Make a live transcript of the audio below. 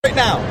right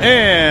now.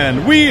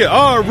 And we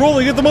are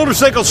rolling at the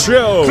Motorcycle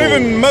Show.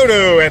 Cleveland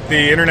Moto at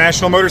the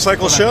International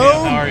Motorcycle Show.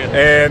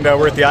 And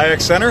we're at the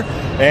IX Center.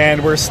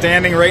 And we're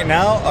standing right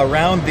now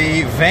around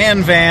the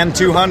Van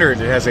 200.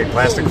 It has a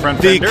plastic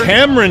front fender. The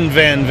Cameron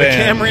Van. The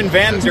Cameron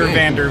Vander.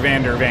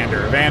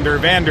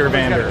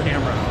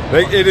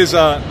 It is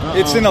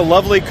it's in a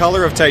lovely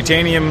color of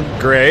titanium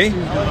gray.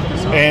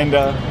 And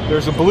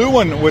there's a blue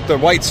one with the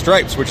white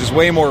stripes, which is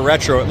way more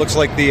retro. It looks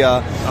like the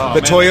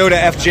Toyota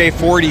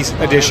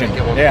FJ40 edition.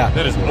 Yeah,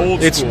 that is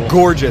old It's school.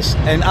 Gorgeous.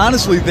 And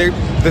honestly,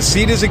 the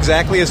seat is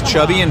exactly as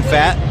chubby and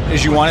fat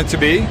as you want it to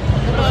be.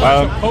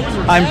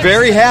 I'm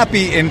very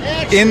happy. In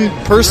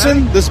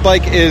person, this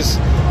bike is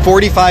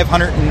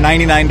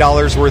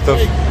 $4,599 worth of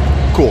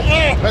cool.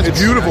 That's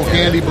beautiful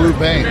candy blue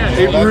paint.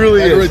 It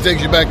really is. It really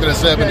takes you back to the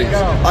 70s.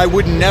 I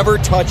would never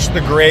touch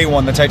the gray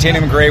one, the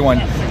titanium gray one,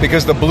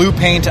 because the blue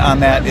paint on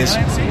that is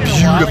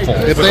beautiful.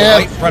 If With they a had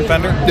white front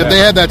fender. If they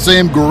had that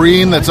same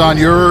green that's on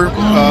your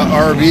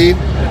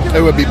RV,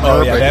 it would be perfect.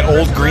 Oh yeah, that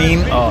old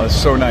green. Oh, it's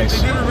so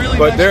nice.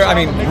 But they're,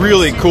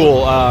 really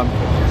cool.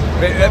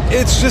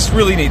 It's just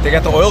really neat. They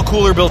got the oil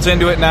cooler built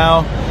into it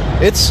now.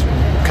 It's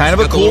kind of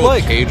a cool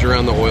bike. Cage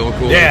around the oil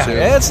cooler.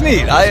 Yeah, it's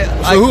neat.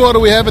 So who all do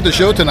we have at the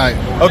show tonight?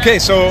 Okay,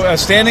 so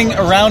standing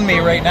around me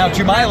right now,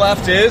 to my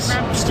left is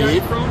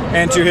Steve,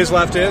 and to his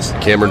left is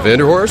Cameron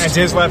Vanderhorst, and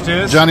to his left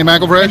is Johnny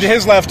McElfresh, and to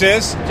his left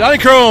is Johnny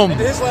Chrome, and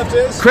to his left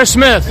is Chris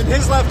Smith, and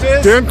his left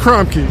is Darren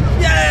Kromke.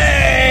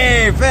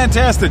 Yay!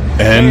 Fantastic.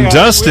 And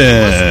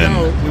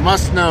Dustin. we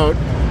must note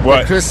What?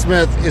 that Chris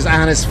Smith is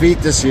on his feet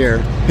this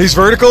year. He's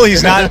vertical.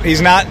 He's not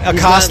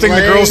accosting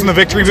the girls in the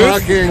victory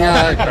booth. Talking,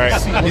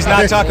 Right. He's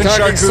not talking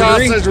charcuterie.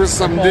 sausage with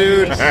some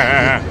dude.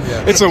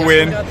 It's a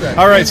win.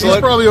 All right, He's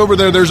probably over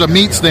there. There's a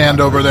meat stand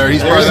over there.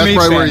 That's probably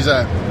where he's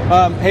at.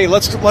 Hey,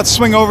 let's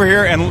swing over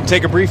here and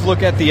take a brief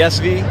look at the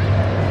SV.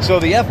 So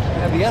the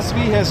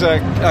SV has a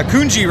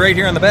kunji right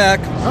here on the back.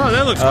 Oh,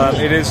 that looks cool.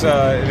 It is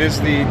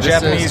the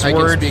Japanese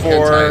word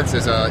for. It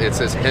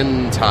says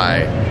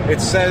hentai.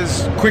 It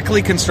says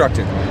quickly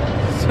constructed.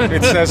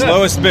 It says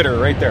lowest bidder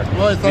right there.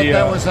 Well, I thought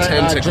that was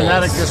a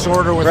genetic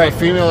disorder with a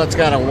female that's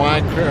got a Y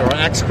or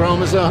X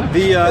chromosome.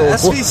 The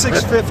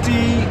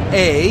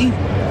SV650A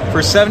for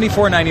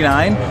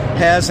 $74.99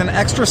 has an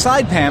extra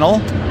side panel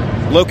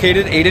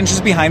located 8 inches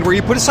behind where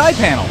you put a side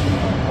panel.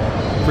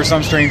 For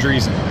some strange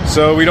reason.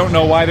 So we don't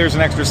know why there's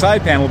an extra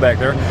side panel back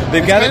there.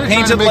 They've got it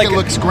painted like it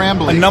look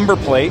scrambly. A number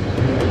plate.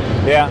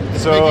 Yeah.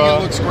 So making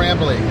it look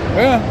scrambly.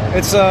 Yeah,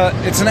 it's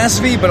an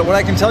SV, but what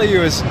I can tell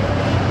you is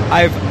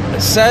I've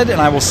said and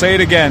I will say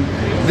it again,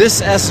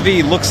 this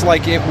SV looks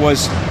like it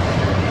was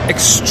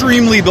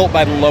extremely built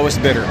by the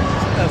lowest bidder.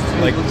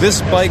 Like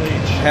this bike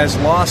has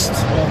lost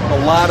a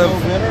lot of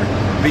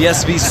the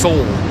SV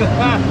soul.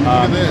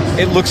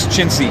 It looks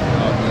chintzy.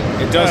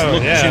 It does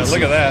look chintzy.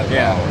 Look at that.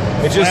 Yeah.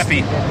 It just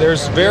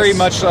there's very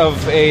much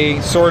of a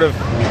sort of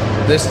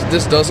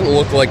This doesn't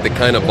look like the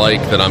kind of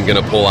bike that I'm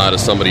going to pull out of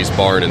somebody's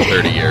barn in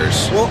 30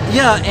 years. Well,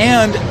 yeah,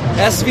 and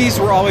SVs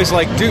were always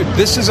like, dude,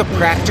 this is a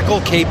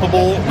practical,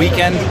 capable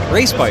weekend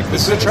race bike.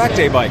 This is a track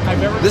day bike.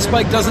 This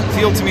bike doesn't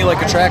feel to me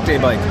like a track day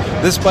bike.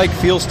 This bike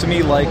feels to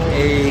me like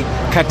a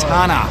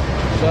katana,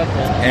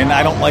 and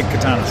I don't like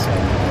katanas.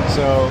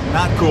 So,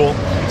 not cool.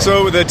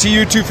 So, the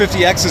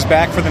TU250X is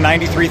back for the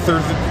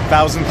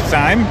 93,000th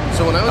time.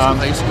 So, when I was in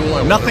high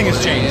school, nothing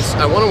has changed.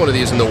 I wanted one of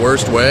these in the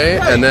worst way,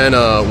 and then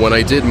when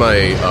I did my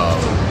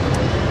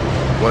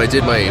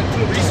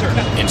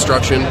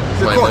instruction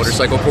for my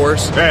motorcycle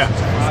course,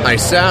 I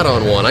sat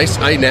on one. I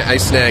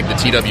snagged the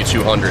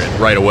TW200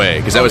 right away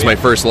because that was my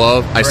first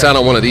love. I sat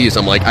on one of these.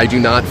 I'm like, I do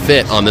not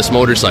fit on this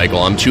motorcycle.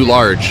 I'm too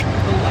large.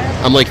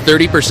 I'm like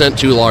 30%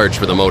 too large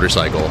for the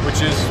motorcycle.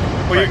 Which is,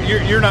 well,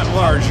 you're not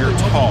large, you're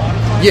tall.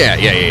 Yeah.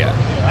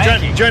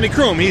 Johnny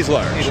Chrome, he's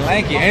large. He's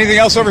lanky. Anything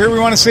else over here we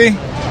want to see?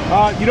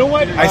 You know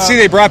what? I see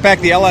they brought back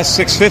the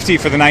LS650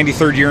 for the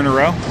 93rd year in a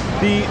row.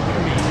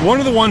 One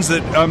of the ones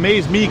that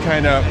amazed me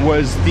kind of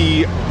was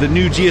the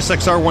new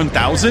GSXR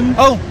 1000.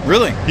 Oh,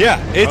 really? Yeah,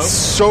 it's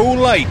so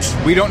light.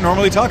 We don't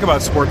normally talk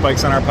about sport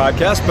bikes on our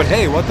podcast, but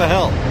hey, what the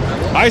hell?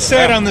 I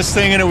sat on this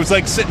thing and it was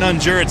like sitting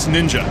on Jarrett's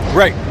Ninja.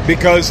 Right,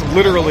 because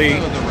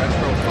literally...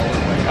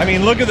 I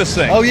mean, look at this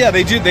thing. Oh, yeah,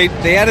 they do. They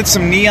added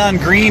some neon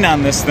green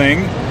on this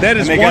thing. That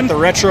is and they got the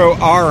retro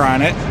R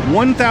on it.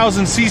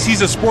 1,000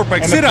 cc's of sport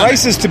bike. And the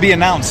price is to be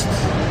announced.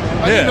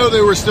 I didn't know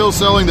they were still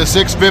selling the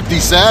 650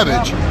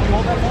 Savage.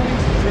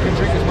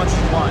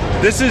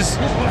 This is,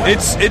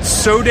 it's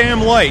so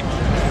damn light.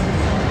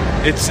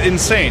 It's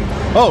insane.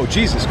 Oh,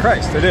 Jesus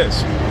Christ, it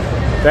is.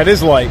 That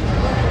is light.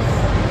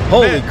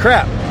 Holy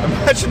crap.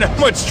 Imagine how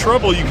much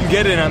trouble you can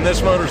get in on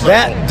this motorcycle.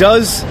 That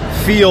does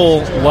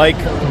feel like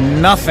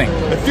nothing.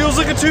 It feels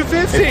like a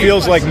 250. It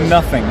feels like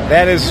nothing.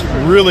 That is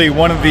really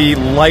one of the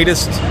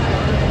lightest,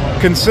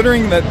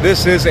 considering that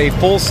this is a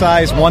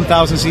full-size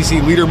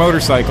 1,000cc liter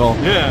motorcycle.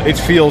 Yeah. It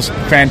feels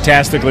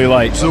fantastically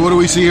light. So what do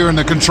we see here in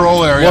the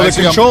control area? Well,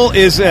 the control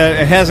is,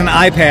 it has an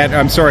iPad,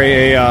 I'm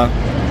sorry, a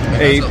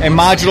a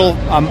module,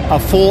 a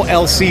full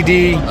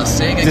LCD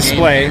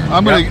display.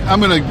 I'm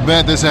gonna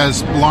bet this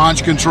has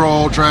launch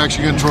control,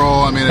 traction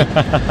control. I mean,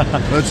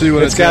 let's see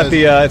what it's got.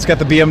 It's got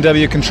the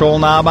BMW control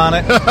knob on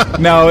it.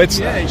 No, it's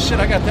shit.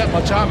 I got that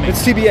much on me.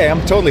 It's TBA.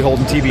 I'm totally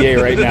holding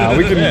TBA right now.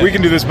 We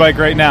can do this bike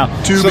right now.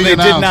 So they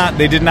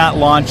did not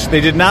launch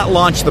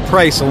the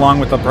price along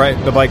with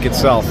the bike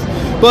itself.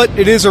 But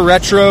it is a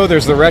retro.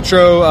 There's the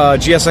retro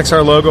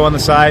GSXR logo on the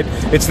side.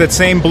 It's that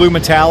same blue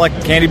metallic,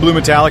 candy blue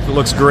metallic that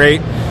looks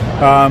great.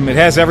 It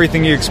has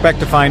everything you expect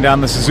to find on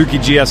the Suzuki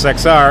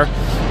GSXR.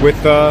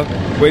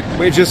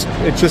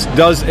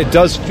 It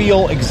does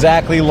feel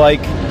exactly like.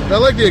 I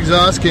like the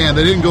exhaust can.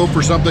 They didn't go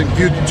for something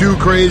too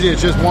crazy.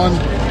 It's just one.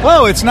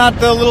 Oh, it's not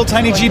the little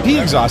tiny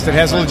GP exhaust. It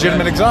has a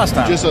legitimate exhaust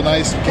on it. Just a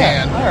nice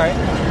can. Yeah, all right.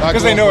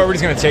 Because they know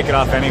everybody's going to take it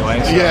off anyway.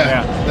 So,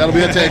 yeah, that'll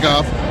be a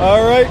takeoff.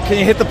 All right. Can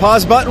you hit the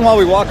pause button while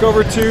we walk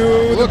over to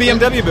the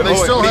BMW booth? They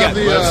still have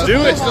the. Let's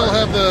do it. They still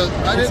have the.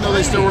 I didn't know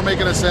they still were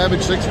making a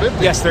Savage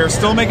 650. Yes, they're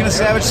still making a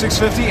Savage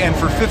 650, and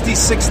for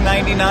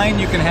 $56.99,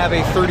 you can have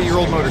a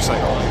 30-year-old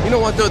motorcycle. You know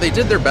what though? They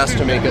did their best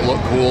to make it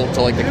look cool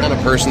to like the kind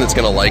of person that's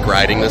going to like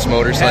riding this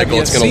motorcycle. Have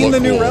you seen the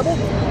new Rebel?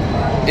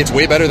 It's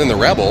way better than the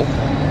Rebel.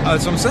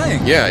 That's what I'm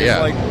saying. Yeah, yeah.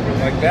 Like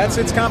that's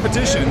its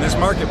competition in this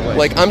marketplace.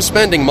 Like I'm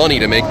spending money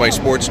to make my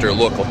Sportster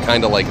look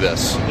kind of like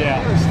this.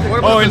 Yeah. What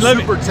about the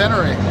Super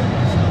Tenere?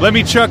 Let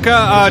me check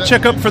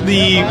up for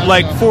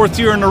the fourth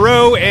year in a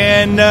row,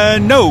 and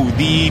no,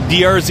 the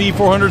DRZ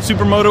 400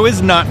 Supermoto is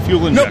not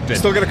fuel injected. Nope,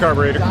 still got a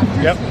carburetor.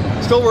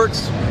 Yep, still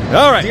works.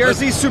 All right,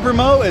 DRZ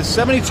Supermo is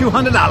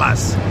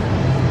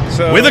 $7,200.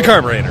 So with a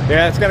carburetor.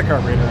 Yeah, it's got a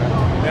carburetor.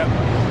 Yep.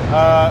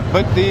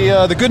 But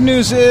the good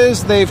news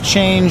is they've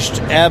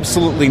changed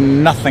absolutely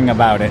nothing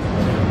about it.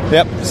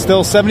 Yep,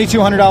 still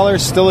 $7,200,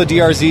 still a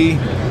DRZ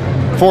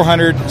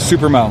 400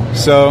 Supermo.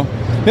 So,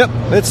 yep,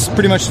 that's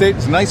pretty much it.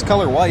 It's a nice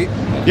color white.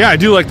 Yeah, I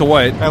do like the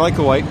white. I like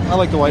the white.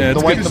 Yeah, the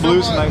white and the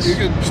blue's nice. You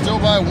could still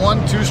buy one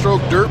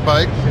 2-stroke dirt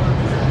bike.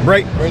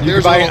 Right. You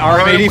could buy an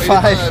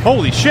RM85.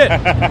 Holy shit.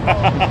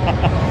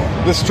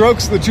 The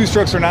 2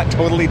 strokes are not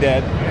totally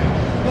dead.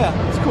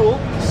 Yeah, it's cool.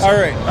 All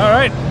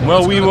right.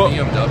 Well, we will.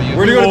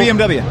 We're going to go to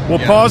BMW. We'll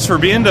pause for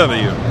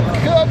BMW.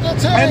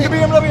 And to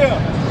BMW.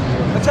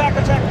 Attack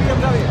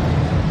BMW.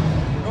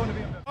 We're going to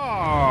BMW.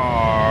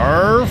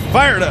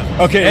 Fired up.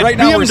 Okay, right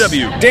now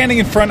BMW. we're standing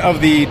in front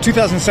of the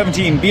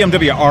 2017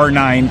 BMW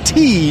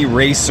R9T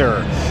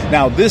Racer.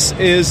 Now, this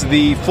is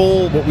the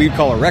full, what we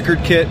call a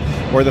record kit,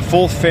 or the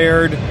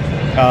full-fared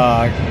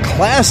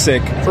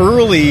classic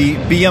early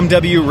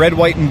BMW red,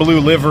 white, and blue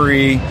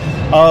livery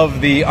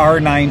of the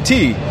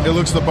R9T. It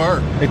looks the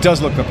part. It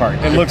does look the part.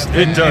 It looks.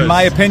 It does. In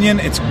my opinion,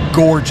 it's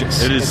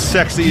gorgeous. It is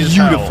sexy as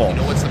beautiful. You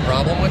know what's the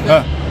problem with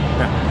it?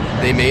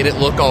 They made it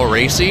look all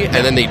racy, and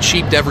then they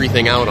cheaped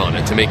everything out on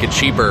it to make it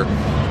cheaper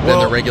than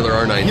the regular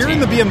R9T. Here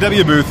in the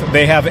BMW booth,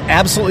 they have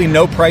absolutely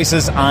no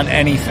prices on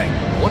anything.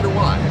 Wonder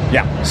why.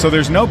 Yeah, so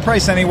there's no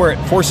price anywhere.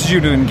 It forces you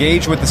to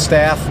engage with the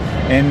staff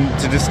and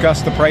to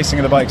discuss the pricing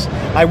of the bikes.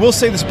 I will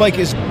say this bike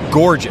is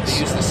gorgeous.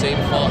 They use the same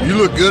font. You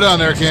look good on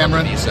there,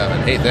 Cameron.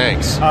 Hey,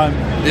 thanks. I've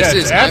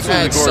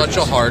had such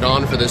a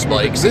hard-on for this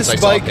bike since I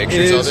saw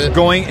pictures of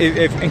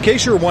it. In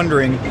case you're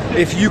wondering,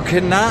 if you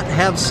cannot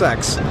have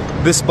sex,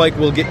 this bike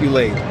will get you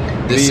laid.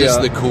 This is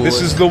the coolest.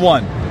 This is the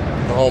one.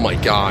 Oh my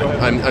god!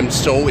 I'm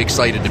so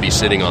excited to be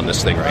sitting on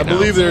this thing right now. I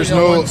believe there's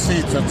no.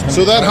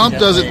 So that hump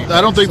doesn't.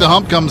 I don't think the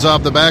hump comes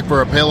off the back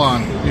for a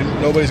Pilon.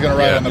 Nobody's going to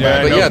ride on the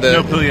back. But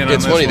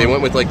it's funny. They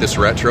went with like this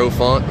retro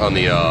font on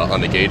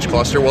the gauge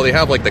cluster. Well, they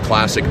have like the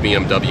classic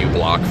BMW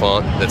block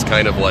font that's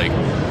kind of like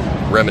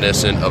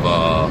reminiscent of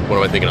what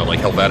am I thinking of,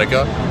 like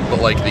Helvetica, but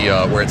like the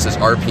where it says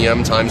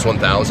RPM times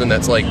 1000.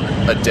 That's like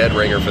a dead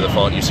ringer for the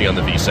font you see on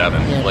the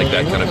V7, like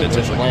that kind of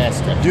vintage.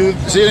 Do you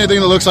see anything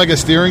that looks like a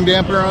steering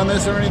dampener on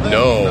this or anything?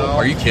 No.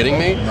 Are you kidding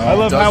me? No. I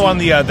love how on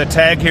the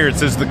tag here it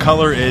says the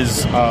color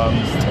is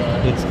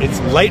it's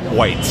light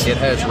white. It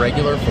has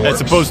regular forks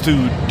as opposed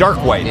to dark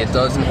white. It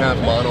doesn't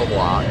have mono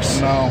blocks.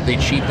 No. They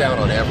cheaped out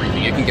on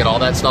everything. You can get all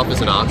that stuff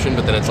as an option,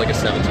 but then it's like a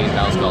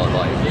 $17,000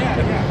 bike.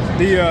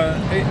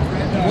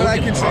 What I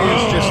can say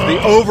is just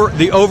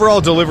the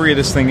overall delivery of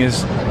this thing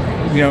is,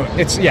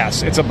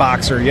 it's a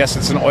boxer. Yes,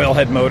 it's an oil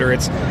head motor.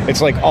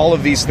 It's like all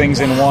of these things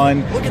in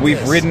one.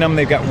 We've ridden them.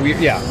 They've got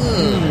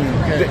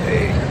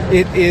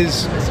It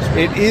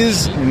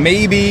is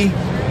maybe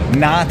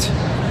not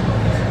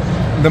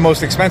the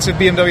most expensive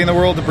BMW in the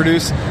world to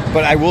produce,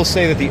 but I will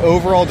say that the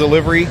overall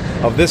delivery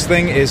of this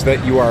thing is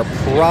that you are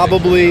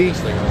probably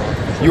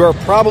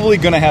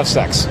going to have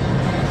sex.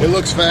 It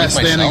looks fast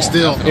standing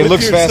still. It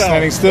looks fast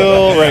standing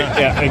still, right?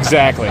 Yeah,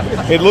 exactly.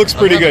 It looks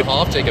pretty good.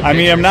 I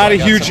mean, I'm not a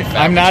huge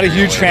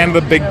fan of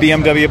the big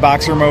BMW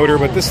boxer motor,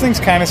 but this thing's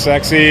kind of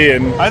sexy,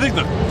 and I think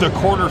the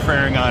quarter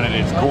fairing on it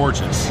is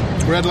gorgeous.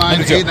 Red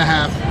line 8.5.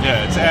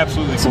 Yeah, it's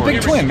absolutely gorgeous. It's a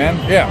big twin, man.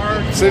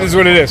 Yeah, so it is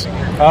what it is.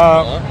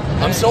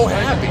 I'm so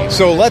happy.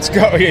 So let's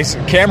go. Yes,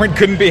 Cameron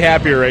couldn't be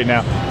happier right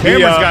now.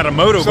 Cameron's got a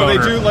moto So boner.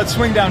 they do. Let's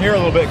swing down here a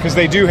little bit because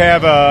they do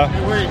have.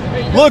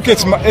 Look,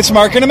 it's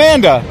Mark and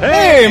Amanda.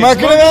 Hey, Mark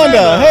and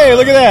Amanda. Hey,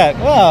 look at that.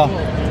 Wow,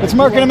 it's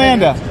Mark and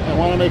Amanda. I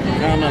want to make a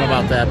comment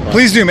about that.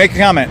 Please do make a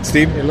comment,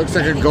 Steve. It looks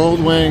like a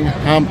Goldwing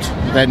humped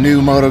that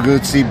new Moto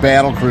Guzzi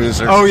battle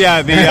cruiser. Oh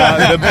yeah, the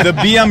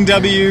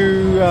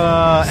BMW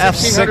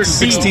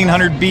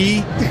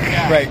F1600B.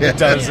 Right, it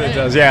does. It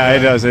does. Yeah, it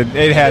does.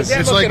 It has.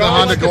 It's like the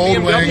Honda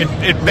Goldwing.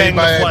 It banged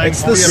the flag.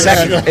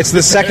 It's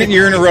the second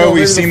year in a row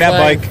we've seen that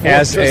bike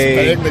as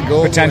a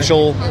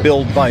potential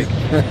build bike.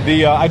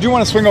 I do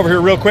want to swing over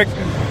here real quick.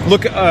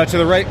 Look to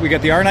the right. We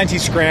got the R90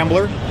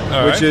 Scrambler,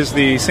 which is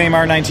the same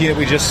R90 that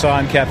we just saw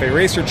in Cafe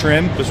Racer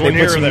trim. They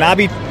put some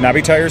knobby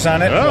tires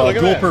on it,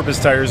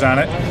 dual-purpose tires on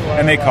it,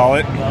 and they call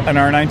it an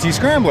R90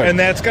 Scrambler. And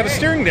that's got a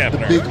steering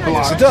dampener.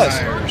 Yes, it does.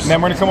 And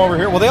then we're going to come over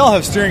here. Well, they all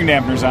have steering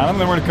dampeners on them.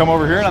 Then we're going to come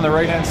over here, and on the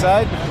right-hand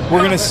side, we're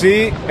going to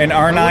see an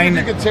R9.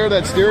 You can tear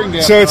that steering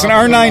dampener. So it's an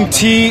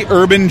R9T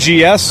Urban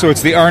GS. So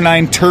it's the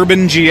R9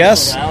 Turbine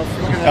GS.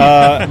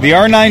 The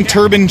R9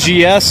 Turbine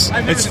GS.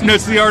 It's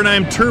the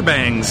R9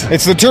 Turbangs.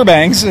 It's the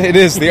Turbangs. It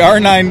is the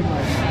R9.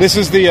 This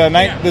is the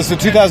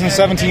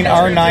 2017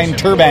 R9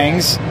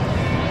 Turbangs.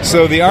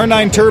 So the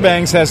R9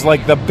 Turbangs has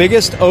like the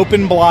biggest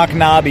open block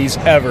knobbies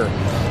ever.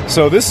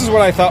 So this is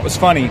what I thought was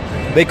funny.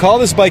 They call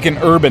this bike an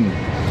Urban.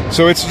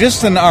 So it's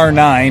just an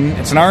R9.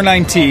 It's an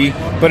R9T,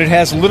 but it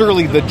has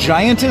literally the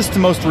giantest,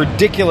 most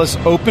ridiculous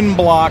open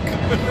block.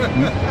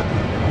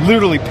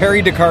 Literally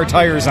Perry-Dakar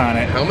tires on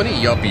it. How many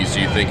yuppies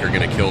do you think are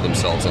going to kill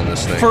themselves on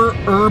this thing? For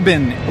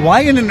urban.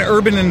 Why in an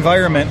urban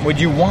environment would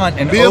you want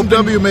an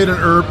BMW made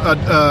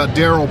a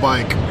Darrell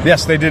bike.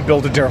 Yes, they did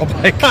build a Darrell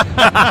bike.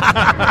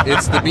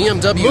 It's the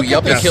BMW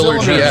Yuppie Killer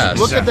GS.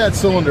 Look at that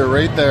cylinder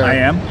right there. I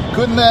am.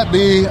 Couldn't that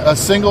be a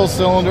single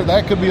cylinder?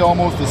 That could be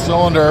almost a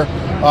cylinder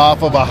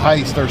off of a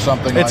Heist or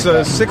something it's like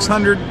that. It's a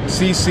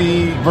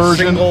 600cc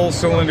version. Single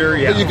cylinder,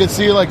 yeah. But you can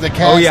see like the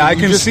cast. Oh, yeah, I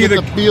can see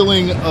the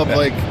feeling of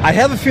like... I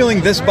have a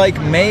feeling this bike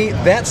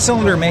that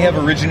cylinder may have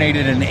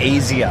originated in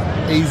Asia.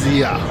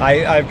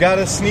 I've got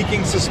a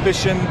sneaking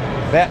suspicion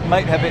that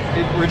might have it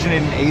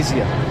originated in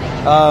Asia.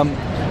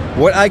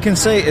 What I can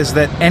say is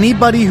that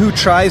anybody who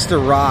tries to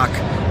rock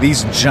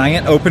these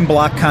giant open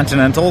block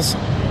Continentals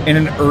in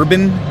an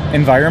urban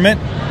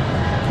environment,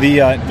 the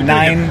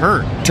 9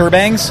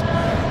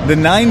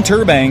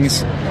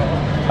 Turbangs,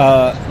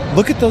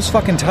 look at those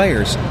fucking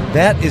tires.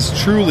 That is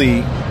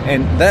truly,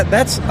 and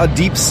that's a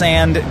deep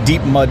sand,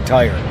 deep mud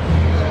tire.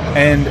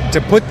 And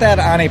to put that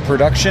on a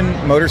production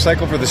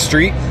motorcycle for the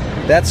street,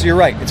 you're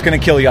right. It's going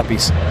to kill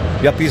yuppies.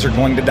 Yuppies are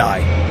going to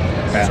die.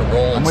 It's a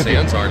Roland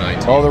Sands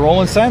R9T. Oh, the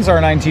Roland Sands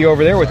R9T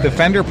over there with the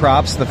fender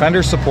props, the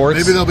fender supports.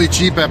 Maybe they'll be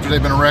cheap after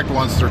they've been wrecked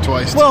once or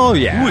twice. Well,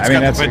 yeah. Ooh,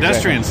 got the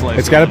pedestrian slicer.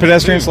 It's got a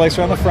pedestrian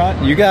slicer on the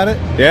front. You got it.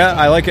 Yeah,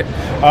 I like it.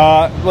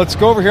 Let's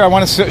go over here. I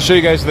want to show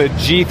you guys the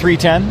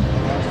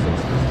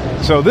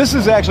G310. So this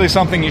is actually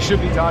something you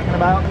should be talking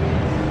about.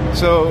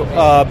 So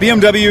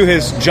BMW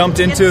has jumped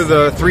into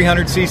the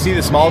 300cc,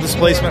 the small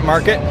displacement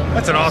market.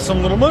 That's an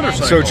awesome little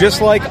motorcycle. So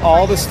just like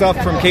all the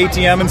stuff from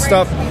KTM and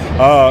stuff,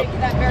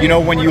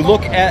 when you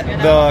look at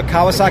the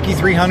Kawasaki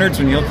 300s,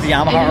 when you look at the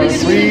Yamaha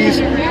R3s,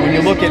 when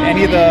you look at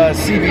any of the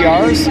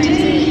CBRs,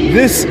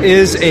 this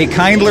is a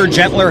kindler,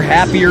 gentler,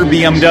 happier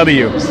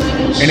BMW.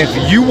 And if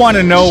you want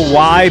to know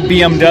why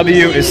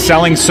BMW is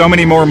selling so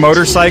many more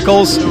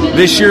motorcycles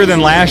this year than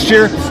last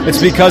year,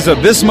 it's because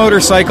of this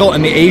motorcycle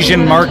and the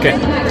Asian market.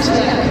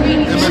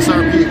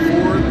 MSRP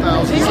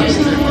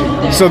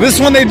 $4,650. So this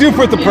one they do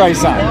put the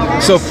price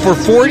on. So for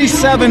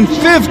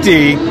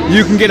 $4,750,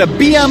 you can get a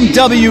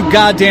BMW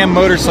goddamn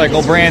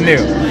motorcycle brand new.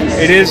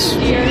 It is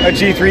a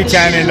G310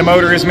 and the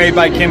motor is made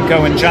by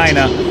Kymco in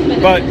China,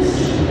 but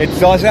it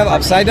does have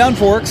upside down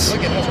forks.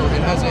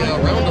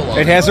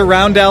 It has a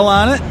roundel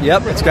on it.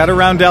 Yep, it's got a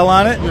roundel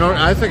on it.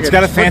 I think it's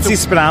got a fancy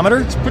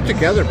speedometer. It's put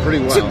together pretty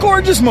well. It's a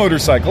gorgeous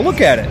motorcycle.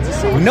 Look at it.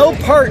 No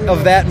part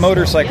of that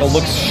motorcycle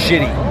looks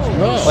shitty.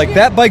 No. Like,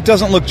 that bike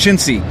doesn't look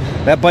chintzy.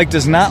 That bike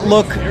does not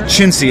look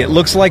chintzy. It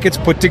looks like it's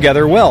put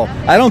together well.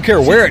 I don't care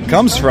where it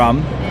comes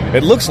from.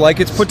 It looks like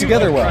it's put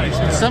together well.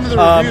 Some of the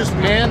reviews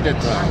panned it,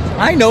 though.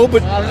 I know,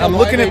 but I'm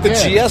looking at the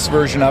GS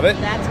version of it.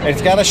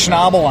 It's got a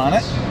schnabel on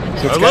it.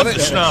 So I love the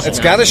schnabel. It's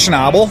got a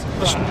schnabel.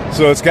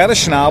 So it's got a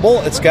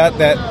schnabel. It's got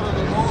that.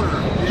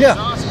 Yeah.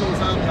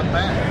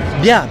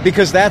 Yeah,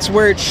 because that's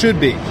where it should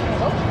be.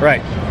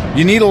 Right.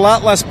 You need a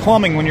lot less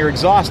plumbing when your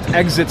exhaust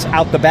exits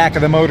out the back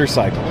of the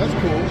motorcycle. That's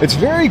cool. It's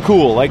very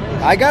cool. Like,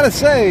 I gotta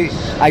say,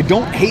 I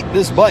don't hate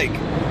this bike.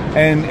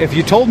 And if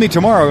you told me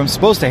tomorrow I'm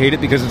supposed to hate it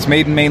because it's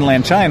made in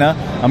mainland China,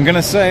 I'm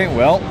gonna say,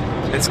 well,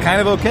 it's kind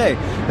of okay.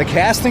 The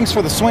castings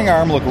for the swing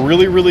arm look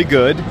really, really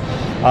good.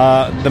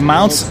 The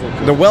mounts,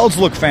 the welds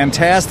look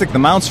fantastic. The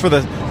mounts for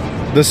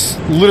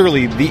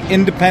literally the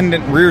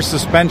independent rear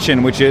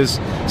suspension, which is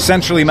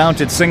centrally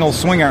mounted single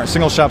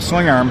shop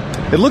swing arm,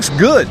 it looks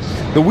good.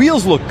 The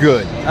wheels look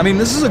good. I mean,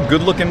 this is a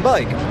good looking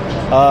bike.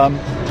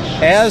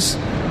 As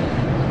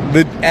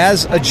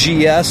as a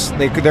GS,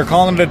 they're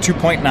calling it a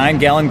 2.9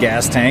 gallon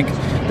gas tank.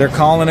 They're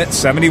calling it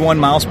 71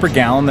 miles per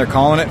gallon. They're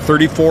calling it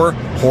 34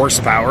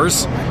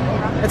 horsepowers.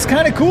 It's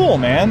kind of cool,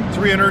 man.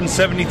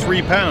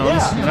 373 pounds.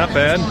 Yeah. Not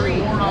bad.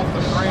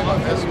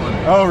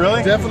 Oh,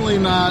 really? Definitely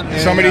not.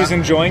 Somebody's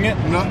enjoying it?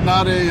 Not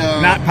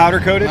powder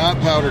coated? Not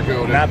powder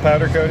coated. Not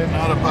powder coated?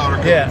 Not a powder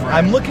coated. Yeah,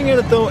 I'm looking at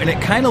it though, and it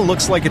kind of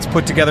looks like it's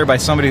put together by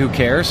somebody who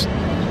cares.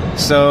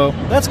 So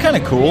that's kind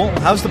of cool.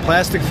 How's the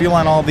plastic feel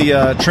on all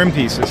the trim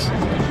pieces?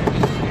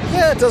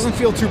 Yeah, it doesn't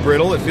feel too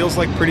brittle. It feels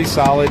like pretty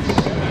solid.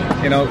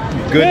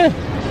 Good.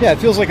 Yeah, it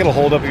feels like it'll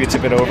hold up if you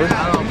tip it over.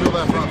 I don't feel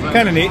that front.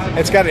 Kind of neat.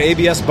 It's got an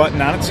ABS button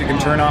on it, so you can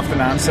turn off the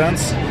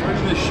nonsense. Where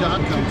did this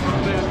shot come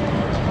from?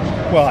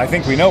 Well, I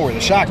think we know where the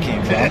shock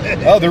came from.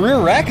 Oh, the rear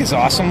rack is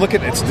awesome. Look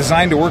at it. It's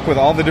designed to work with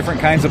all the different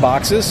kinds of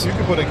boxes. You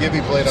could put a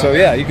Gibby plate on So,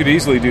 yeah, you could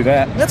easily do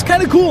that. That's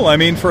kind of cool. I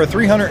mean, for a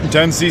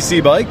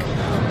 310cc bike,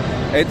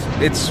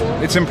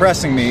 it's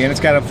impressing me. And it's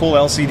got a full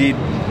LCD,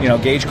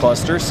 gauge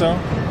cluster. So,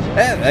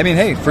 I mean,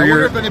 hey, for I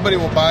wonder if anybody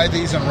will buy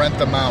these and rent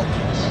them out.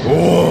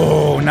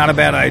 Oh, not a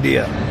bad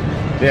idea.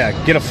 Yeah,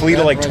 get a fleet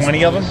of like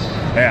 20 of them.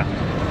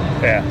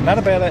 Yeah, not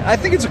a bad idea. I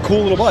think it's a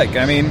cool little bike.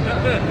 I mean,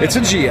 it's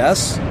a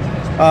GS.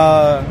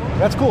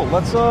 That's cool.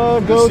 Let's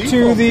go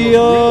to the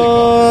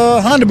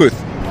Honda booth.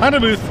 Honda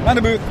booth. All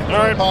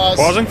right,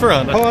 Pausing for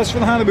Honda. Pause for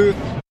the Honda booth.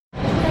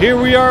 Here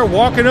we are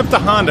walking up to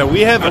Honda. We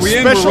have a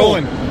special.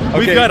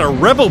 We've got a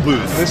Rebel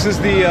booth. This is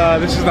the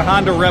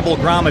Honda Rebel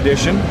Grom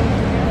edition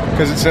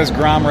because it says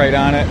Grom right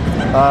on it.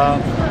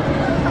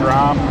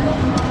 Grom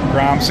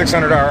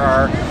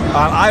 600RR.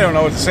 I don't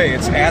know what to say.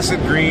 It's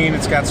acid green.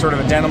 It's got sort of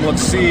a denim look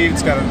seat.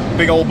 It's got a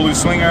big old blue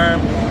swing arm.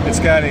 It's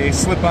got a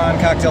slip-on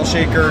cocktail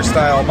shaker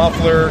style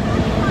muffler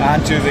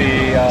onto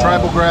the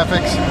tribal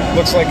graphics.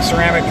 Looks like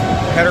ceramic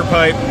header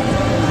pipe.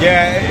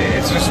 Yeah,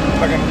 it's just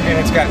fucking, and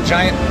it's got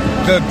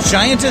the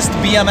giantest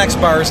BMX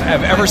bars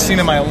I've ever seen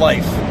in my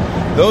life.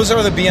 Those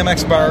are the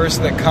BMX bars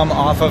that come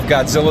off of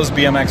Godzilla's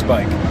BMX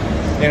bike.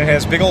 And it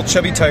has big old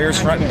chubby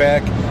tires front and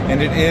back,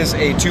 and it is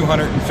a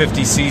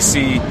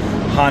 250cc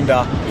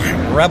Honda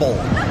Rebel.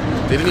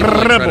 They didn't even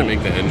try to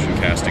make the engine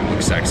casting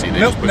look sexy.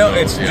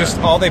 Just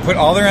they put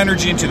all their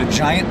energy into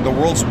the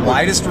world's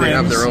widest rims. They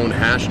have their own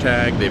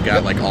hashtag. They've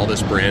got like all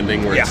this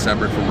branding where it's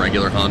separate from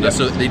regular Honda. Yep.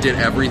 So they did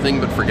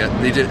everything but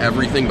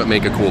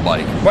make a cool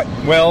bike. What?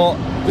 Well,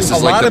 this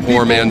is like the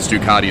poor man's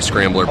Ducati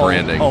Scrambler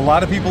branding. A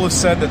lot of people have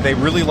said that they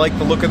really like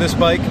the look of this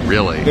bike.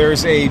 Really?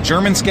 There's a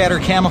German scatter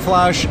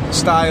camouflage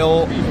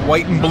style,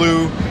 white and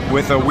blue,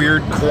 with a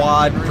weird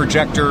quad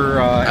projector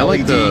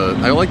LED.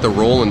 I like the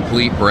roll and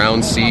pleat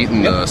brown seat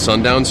and the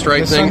sundown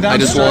stripe thing. I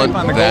just want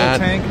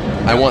that.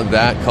 I want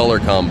that color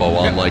combo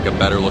on like a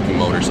better looking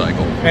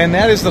motorcycle. And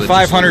that is the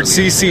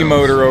 500cc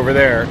motor over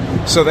there.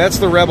 So that's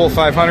the Rebel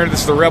 500.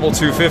 This is the Rebel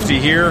 250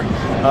 here.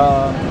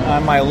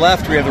 On my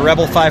left, we have the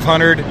Rebel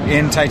 500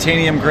 in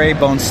titanium gray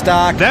bone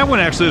stock. That one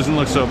actually doesn't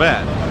look so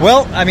bad.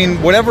 Well, I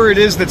mean, whatever it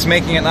is that's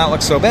making it not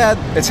look so bad,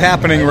 it's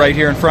happening right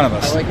here in front of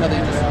us. I like how they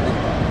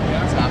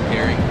just stop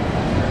caring.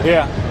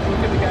 Yeah.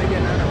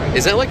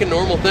 Is that like a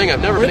normal thing?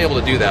 I've never been able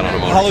to do that on a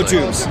motorcycle. Hollow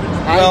tubes.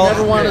 I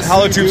never want to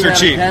hollow tubes are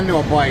cheap. To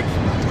a bike.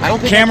 I don't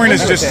think Cameron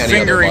is just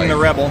fingering the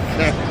Rebel.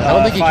 I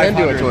don't think you can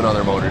do it to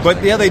another motorcycle.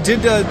 But yeah, they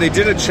did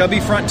a chubby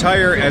front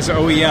tire as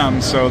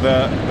OEM. So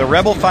the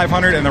Rebel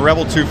 500 and the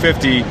Rebel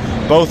 250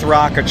 both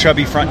rock a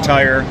chubby front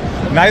tire.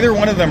 Neither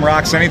one of them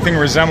rocks anything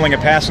resembling a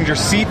passenger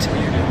seat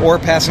or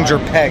passenger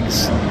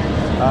pegs.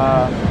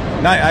 I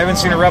haven't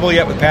seen a Rebel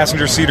yet with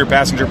passenger seat or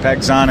passenger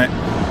pegs on it.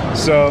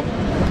 So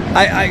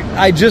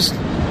I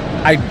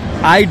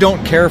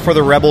don't care for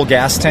the Rebel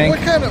gas tank.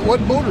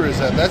 What motor is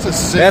that? That's a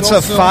That's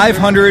a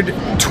 500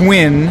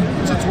 twin.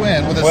 It's a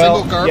twin with a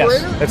single carburetor?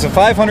 Yes. It's a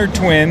 500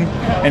 twin,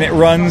 and it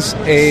runs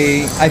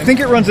I think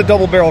it runs a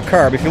double barrel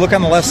carb. If you look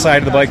on the left side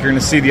of the bike, you're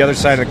going to see the other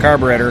side of the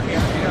carburetor.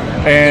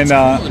 And it's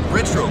cool in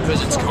retro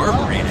because it's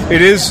carbureted.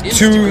 It is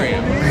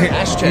Instagram.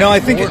 I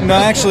think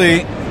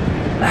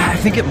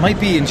it might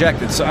be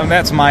injected. So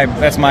that's my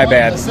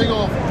bad.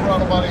 Single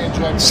throttle body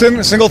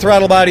injector. Single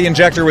throttle body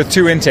injector with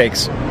 2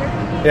 intakes.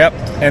 Yep,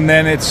 and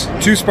then it's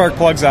 2 spark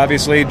plugs,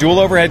 obviously, dual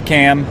overhead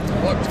cam,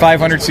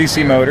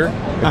 500cc motor.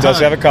 It does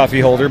have a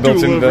coffee holder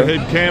built into the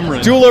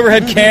dual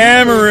overhead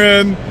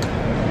Cameron.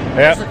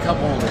 Yep.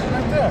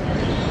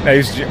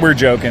 We're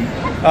joking.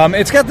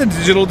 It's got the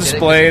digital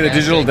display, the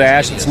digital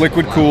dash. It's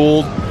liquid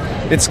cooled.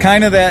 It's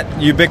kind of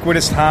that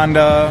ubiquitous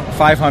Honda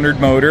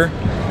 500 motor.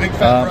 Big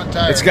fat front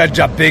tire. It's got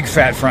a big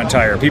fat front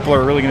tire. People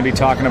are really going to be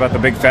talking about the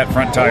big fat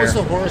front tire. What was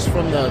the horse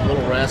from the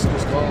Little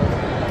Rascals called?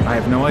 I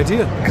have no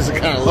idea. Because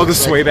it kind of looks the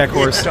swayback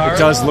horse. It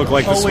does look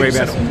like the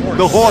swayback.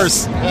 The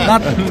horse.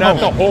 Not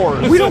the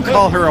horse. We don't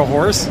call her a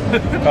horse.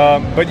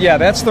 But yeah,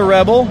 that's the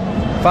Rebel,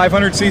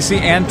 500cc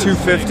and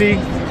 250.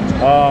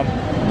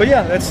 But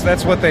yeah,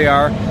 that's what they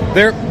are.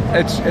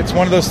 It's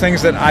one of those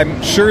things that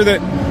I'm sure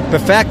that the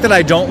fact that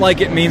I don't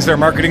like it means their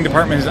marketing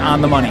department is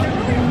on the money.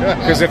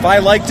 Because if I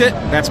liked it,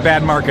 that's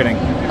bad marketing.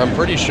 I'm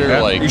pretty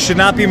sure, you should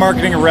not be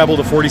marketing a Rebel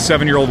to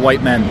 47-year-old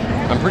white men.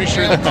 I'm pretty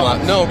sure that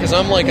no, because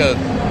I'm like a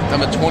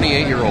I'm a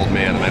 28-year-old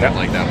man, and I don't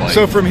like that bike.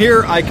 So from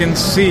here, I can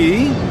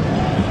see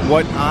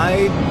what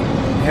I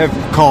have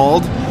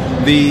called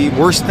the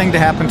worst thing to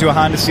happen to a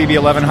Honda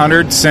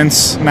CB1100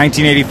 since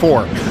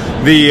 1984.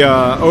 The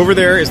over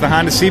there is the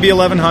Honda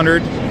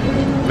CB1100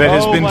 that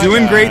has been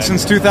doing great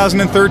since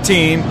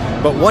 2013.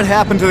 But what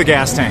happened to the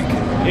gas tank?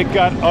 It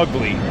got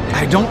ugly.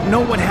 I don't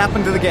know what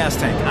happened to the gas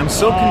tank. I'm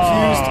so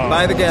confused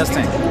by the gas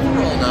tank.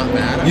 Well, not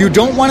bad. You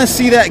don't want to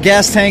see that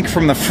gas tank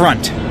from the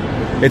front.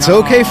 It's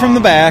okay from the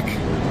back,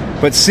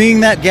 but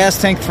seeing that gas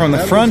tank from the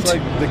front... looks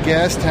like the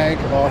gas tank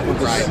off of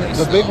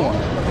the big one.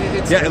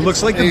 Yeah, it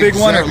looks like the big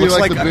one. Or it looks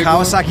like a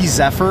Kawasaki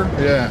Zephyr.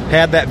 Yeah.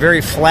 Had that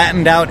very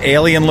flattened out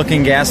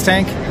alien-looking gas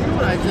tank.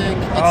 I think.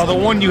 The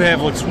one you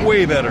have looks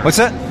way better. What's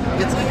that?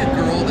 It's like a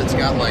girl that's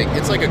got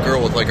it's like a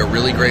girl with like a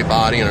really great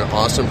body and an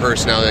awesome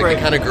personality, like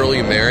the kind of girl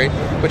you marry,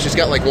 but she's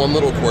got like one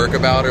little quirk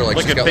about her, like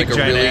she's got like a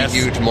really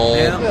huge mole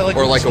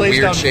or like a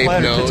weird shaped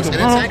nose, and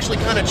it's actually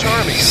kind of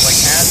charming. It's like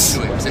adds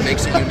to it because it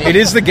makes it unique. It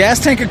is the gas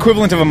tank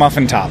equivalent of a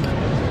muffin top.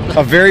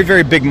 A very,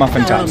 very big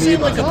muffin top.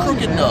 Like a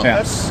crooked nose.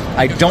 Yeah.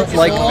 I don't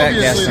like that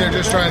gas Obviously, they're tank.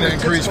 just trying to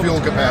increase fuel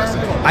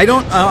capacity.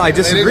 I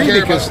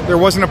disagree because there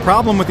wasn't a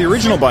problem with the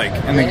original bike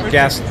and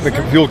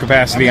the fuel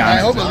capacity on I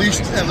it. hope at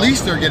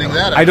least they're getting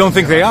that. I don't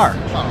think they are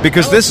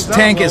because this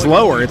tank is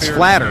lower. It's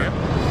flatter.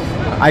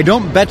 I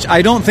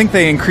don't think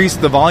they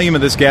increased the volume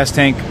of this gas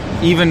tank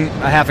even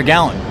a half a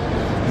gallon.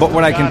 But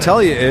what I can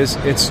tell you is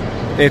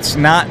it's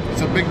not.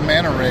 It's a big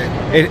manta ray.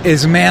 It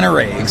is manta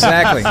ray,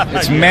 exactly.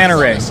 It's manta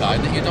ray. The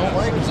side that you don't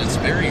like because it's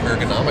very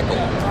ergonomical.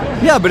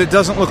 Yeah, but it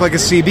doesn't look like a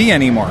CB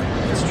anymore.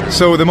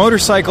 So the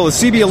motorcycle, the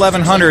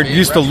CB1100,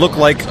 used to look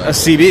like a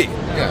CB.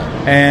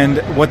 Yeah. And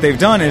what they've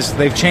done is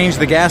they've changed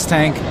the gas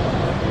tank,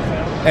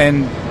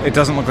 and it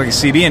doesn't look like a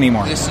CB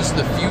anymore. This is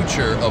the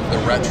future of the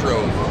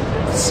retro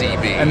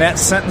CB. And that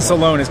sentence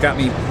alone has got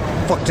me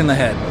fucked in the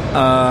head.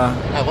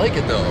 I like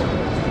it though.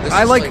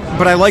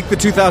 But I like the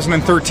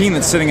 2013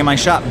 that's sitting in my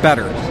shop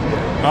better.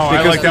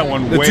 I like that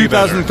one way better. The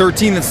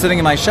 2013 that's sitting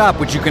in my shop,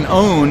 which you can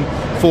own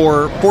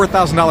for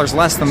 $4,000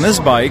 less than this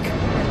bike,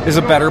 is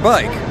a better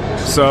bike.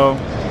 So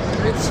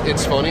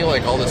it's funny,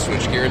 like all the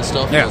switchgear and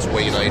stuff feels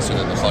way nicer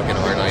than the fucking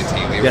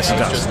R9T we were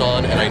just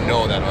on, and I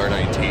know that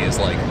R9T is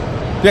like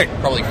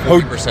probably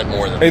 40%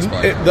 more than this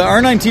bike. The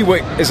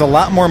R9T is a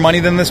lot more money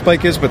than this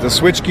bike is, but the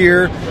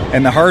switchgear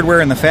and the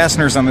hardware and the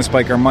fasteners on this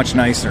bike are much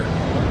nicer.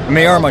 And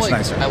they are much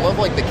nicer. I love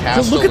like the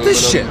cast So look at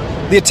this shit.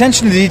 The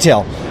attention to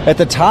detail. At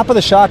the top of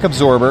the shock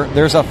absorber,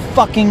 there's a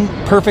fucking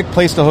perfect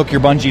place to hook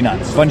your bungee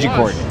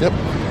cord. Yep.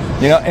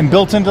 You know, and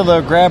built into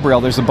the grab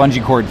rail, there's a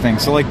bungee cord thing.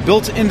 So, like,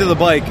 built into the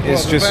bike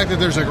is the just... fact that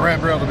there's a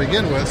grab rail to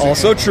begin with.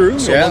 Also true,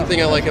 So one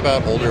thing I like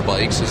about older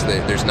bikes is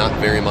that there's not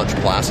very much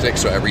plastic,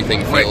 so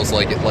everything feels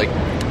like it, like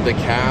the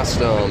cast...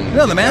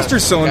 the master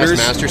cylinders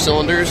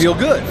feel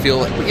good.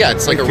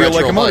 It's like a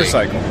retro like a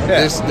motorcycle. bike.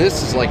 Yeah.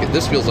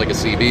 This feels like a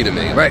CB to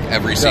me. Right. Like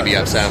every CB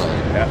I've sat on.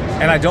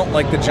 Yeah. And I don't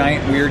like the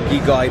giant, weird,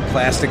 geek-eyed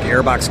plastic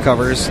airbox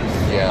covers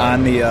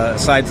on the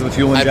sides of the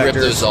fuel injectors. I'd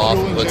rip those off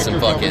and put some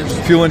fucking...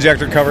 fuel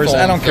injector covers.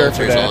 I don't care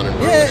for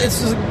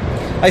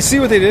that. I see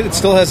what they did. It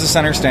still has a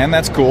center stand.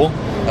 That's cool.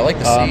 I like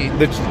the seat.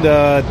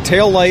 The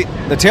tail light.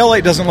 The tail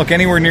light doesn't look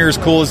anywhere near as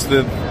cool as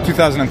the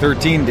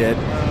 2013 did.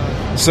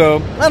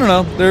 So I don't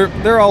know.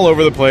 They're all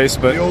over the place.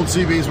 But the old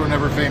CBs were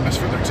never famous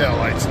for their tail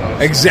lights, though.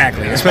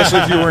 Exactly,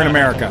 especially if you were in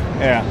America.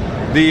 Yeah.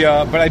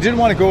 But I did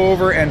want to go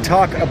over and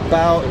talk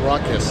about the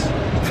Ruckus.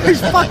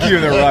 Fuck you,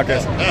 the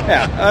Ruckus.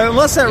 Yeah.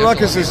 Unless that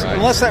Ruckus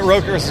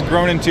has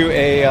grown into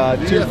a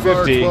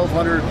 250.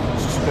 1200.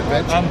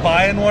 I'm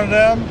buying one of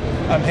them.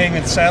 I'm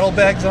hanging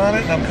saddlebags on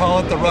it, and I'm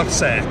calling it the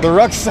rucksack. The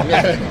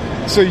rucksack.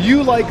 So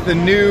you like the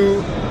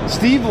new...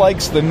 Steve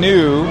likes the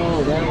new...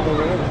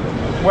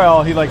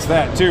 Well, he likes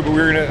that too, but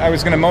I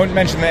was going to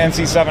mention the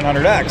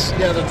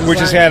NC700X, which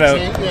has had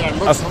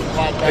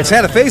it's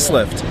had a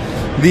facelift.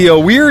 The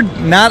weird,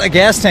 not a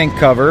gas tank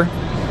cover.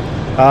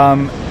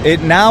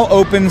 It now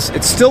opens.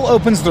 It still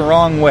opens the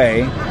wrong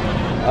way.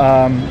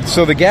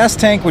 So the gas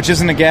tank, which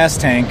isn't a gas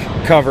tank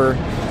cover,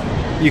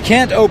 you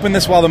can't open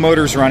this while the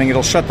motor's running.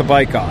 It'll shut the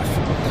bike off.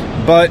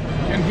 But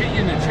and hit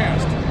you in the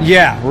chest.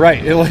 Yeah,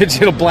 right.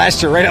 It'll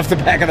blast you right off the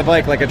back of the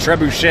bike like a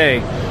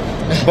trebuchet.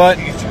 But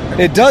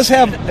it does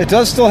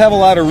still have a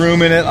lot of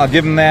room in it. I'll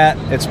give them that.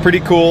 It's pretty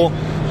cool.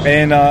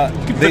 And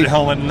you can fit a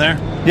helmet in there.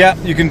 Yeah,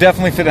 you can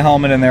definitely fit a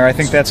helmet in there. I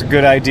think that's a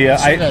good idea.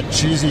 It's got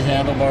cheesy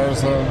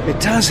handlebars, though. It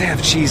does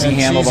have cheesy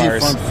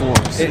handlebars. Cheesy front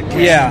forks.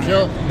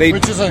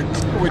 Which is a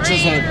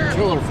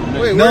killer for me.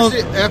 Wait, where's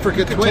the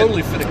Africa Twin?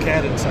 Totally fit a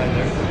cat inside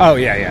there. Oh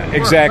yeah,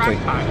 exactly.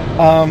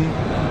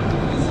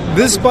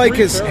 This bike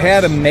has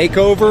had a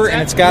makeover,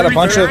 and it's got a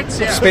bunch of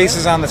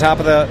spaces on the top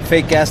of the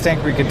fake gas tank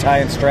where you can tie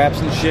in straps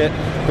and shit.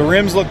 The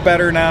rims look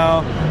better now.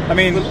 I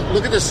mean,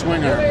 look at this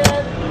swing arm.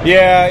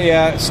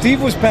 Yeah.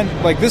 Steve was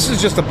this is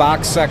just a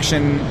box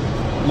section,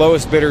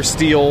 lowest bidder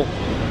steel,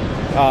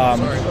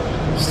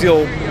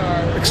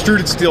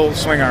 extruded steel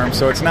swing arm.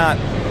 So it's not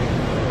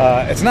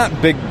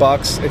big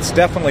bucks. It's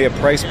definitely a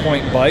price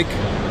point bike.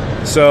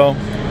 So,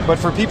 but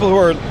for people who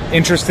are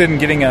interested in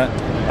getting a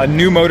a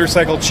new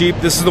motorcycle cheap.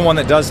 This is the one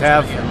that does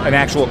have an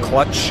actual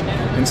clutch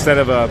instead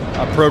of a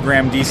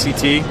programmed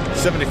DCT.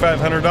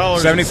 $7,500.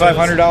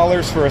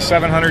 $7,500 for a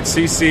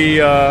 700cc,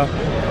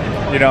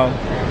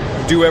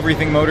 do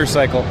everything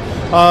motorcycle.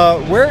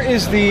 Where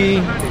is the?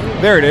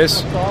 There it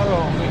is.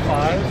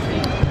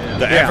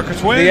 The Africa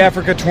Twin? The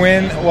Africa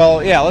Twin.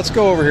 Well, yeah, let's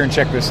go over here and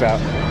check this out.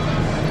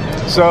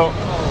 So,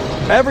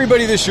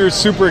 everybody this year is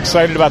super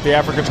excited about the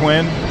Africa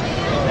Twin.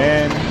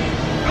 And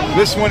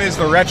this one is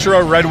the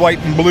retro red, white,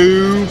 and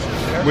blue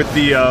with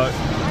the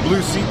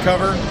blue seat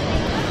cover.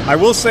 I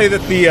will say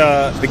that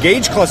the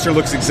gauge cluster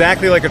looks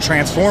exactly like a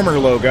Transformer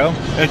logo.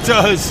 It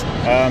does.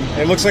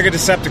 It looks like a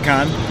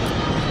Decepticon.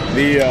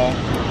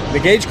 The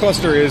gauge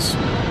cluster is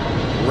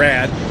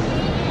rad.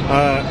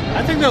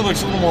 I think that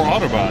looks a little more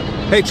Autobot.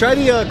 Hey, try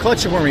the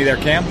clutch for me there,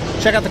 Cam.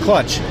 Check out the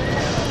clutch.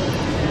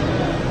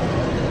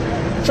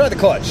 Try the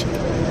clutch.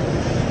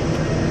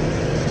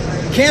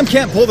 Cam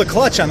can't pull the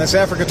clutch on this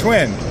Africa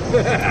Twin.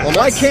 Well,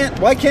 why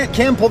can't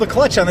Cam pull the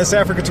clutch on this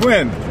Africa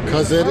Twin?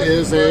 Because it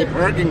is a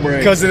parking brake.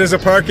 Because it is a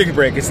parking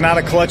brake. It's not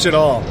a clutch at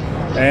all.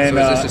 And,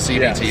 so is this a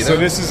CVT, yeah. So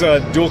this is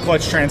a dual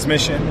clutch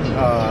transmission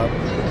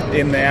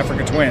in the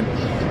Africa Twin.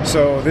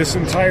 So this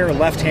entire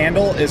left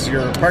handle is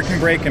your parking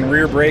brake and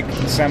rear brake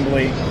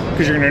assembly,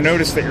 because you're going to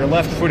notice that your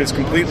left foot is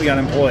completely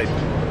unemployed.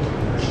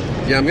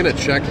 Yeah, I'm going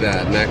to check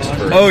that next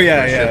for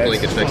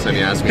Lincoln next time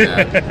you ask me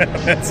that.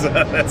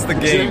 That's the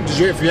game. If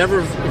you've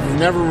never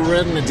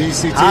ridden a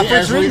DCT,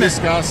 as we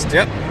discussed.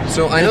 Yep.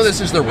 So I know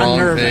this is the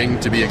wrong thing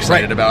to be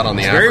excited about on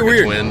the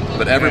Africa Twin,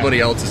 but everybody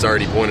else has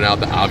already pointed out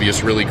the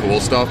obvious really cool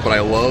stuff, but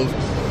I love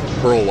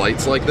pearl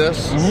whites like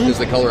this is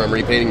the color I'm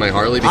repainting my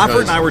Harley. Because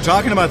Hoffert and I were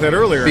talking about that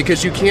earlier.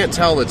 Because you can't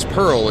tell it's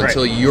pearl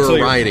until you're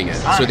riding it.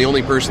 So the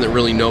only person that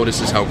really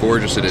notices how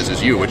gorgeous it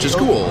is you, which is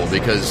cool,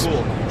 because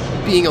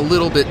being a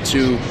little bit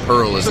too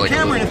pearl is like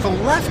Cameron, if the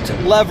left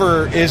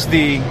lever is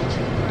the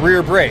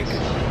rear brake,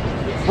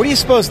 what do you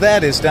suppose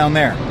that is down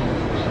there?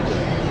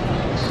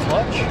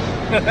 Clutch?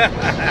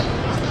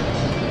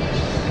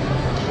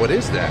 What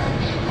is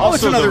that? Oh,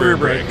 it's another rear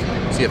brake.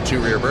 So you have two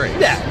rear brakes.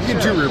 Yeah, you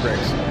get two rear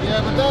brakes.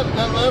 Yeah, but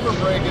that lever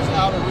brake is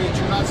out of reach.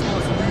 You're not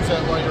supposed to use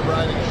that while you're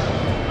riding it.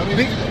 I mean,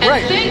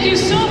 and thank you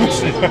so much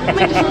for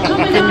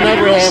coming You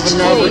never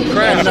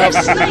have enough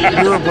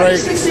rear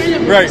brake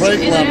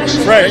levers.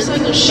 Right.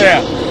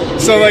 Yeah.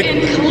 So like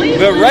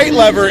the right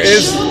lever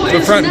is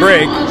the front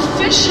brake.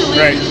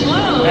 Right.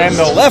 And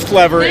the left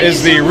lever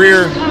is the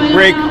rear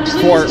brake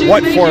for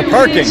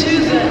parking.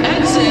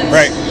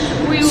 Right.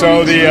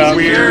 So the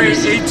very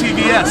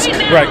ATV-esque.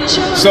 Right.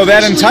 So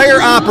that entire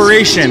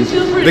operation,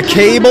 the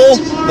cable,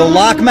 the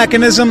lock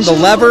mechanism, the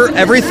lever,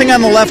 everything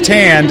on the left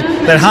hand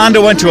that Honda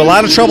went to a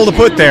lot of trouble to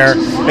put there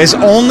is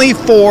only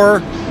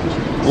for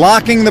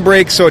locking the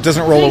brake so it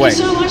doesn't roll away.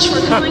 Thank you so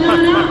much for coming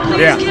on out.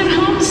 Let's get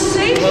home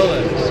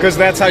safely. Because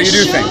that's how you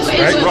do things,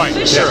 right? Right.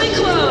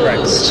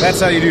 Right. That's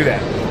how you do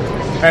that.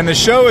 And the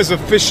show is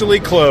officially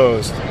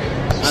closed.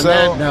 On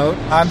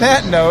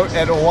that note,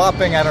 at a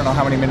whopping, I don't know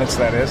how many minutes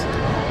that is.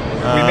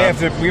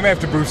 We may have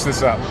to boost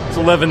this up. It's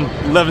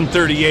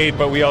 11:38,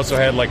 but we also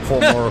had like 4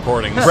 more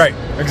recordings. Right,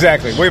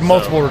 exactly. We have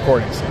multiple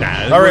recordings.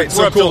 All right,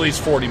 we're up to at least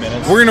 40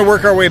 minutes. We're going to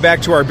work our way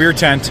back to our beer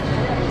tent,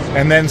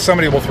 and then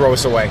somebody will throw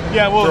us away.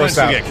 Yeah, we'll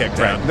eventually get kicked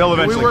out. They'll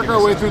eventually. We work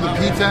our way through the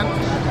P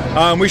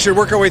tent. We should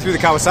work our way through the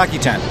Kawasaki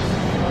tent.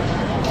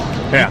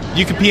 Yeah,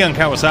 you can pee on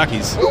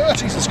Kawasaki's. Oh,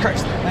 Jesus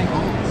Christ! Thank you.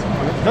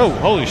 Oh,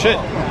 holy shit!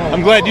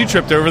 I'm glad you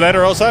tripped over that,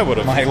 or else I would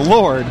have. My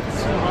lord.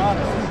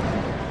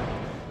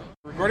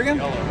 Record again?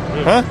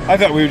 Huh? I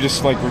thought we would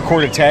just like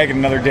record a tag at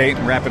another date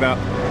and wrap it up.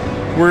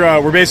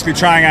 We're basically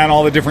trying on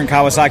all the different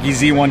Kawasaki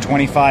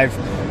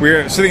Z125.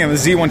 We're sitting on the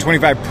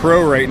Z125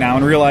 Pro right now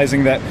and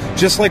realizing that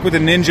just like with the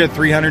Ninja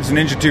 300s and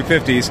Ninja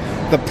 250s,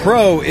 the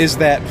Pro is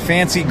that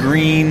fancy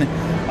green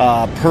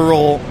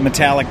pearl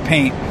metallic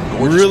paint.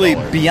 Really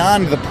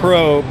beyond the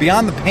Pro,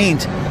 beyond the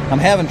paint, I'm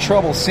having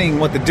trouble seeing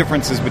what the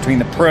difference is between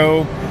the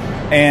Pro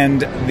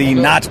and the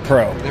not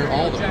Pro. They're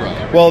all the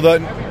Pro. Well,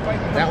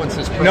 that one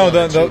says Pro. No,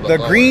 the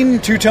green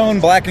two-tone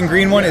black and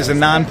green one is a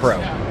non-Pro.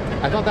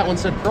 I thought that one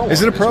said Pro.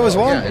 Is it a Pro as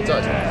well? Yeah, it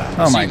does.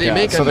 Oh my they god!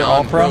 Make so they're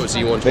all Pro.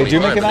 Z125, they do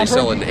make a non-Pro. They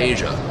sell it in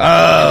Asia.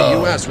 Oh.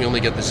 In the US, we only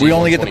get the Z125 We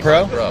only get the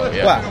Pro.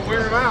 Yeah.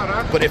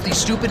 Wow. But if these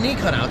stupid knee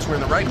cutouts were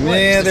in the right place,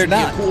 yeah, they're this would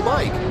not. be a cool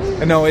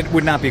bike. No, it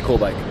would not be a cool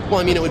bike. Well,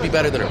 I mean, it would be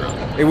better than a Grom.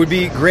 It would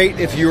be great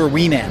if you were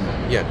Wee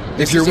Man. Yeah.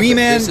 If you're Wee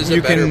Man,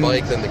 you can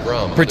bike than the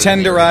Grom.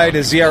 pretend to ride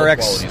a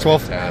ZRX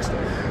 12.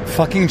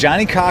 Fucking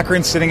Johnny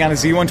Cochran sitting on a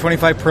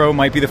Z125 Pro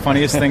might be the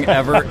funniest thing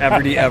ever.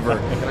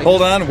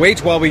 Hold on,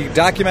 wait while we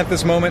document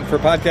this moment for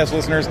podcast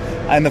listeners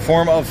in the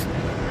form of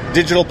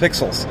digital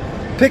pixels.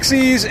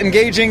 Pixies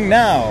engaging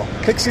now.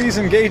 Pixies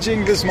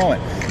engaging this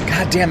moment.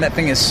 God damn, that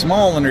thing is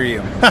small under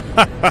you.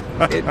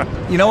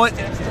 You know what?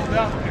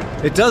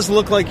 It does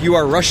look like you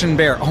are Russian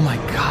Bear. Oh my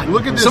god.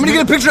 Look at this. Somebody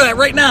get a picture of that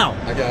right now.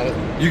 I got it.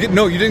 You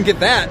didn't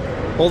get that.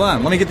 Hold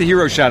on, let me get the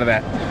hero shot of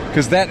that.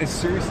 Because that is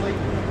seriously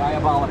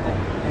diabolical.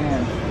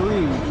 And 3,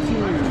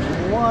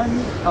 2, 1.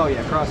 Oh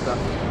yeah, crossed up.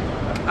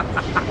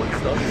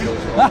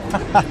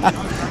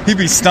 He'd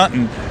be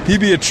stunting. He'd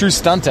be a true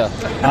stunter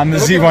on the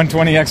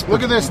Z120X.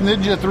 Look at this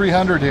Ninja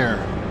 300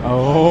 here.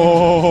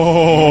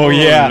 Oh,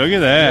 yeah. Look at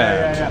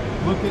that. Yeah.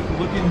 Look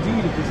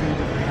indeed at this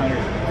Ninja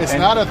 300. It's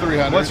not a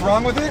 300. What's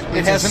wrong with it?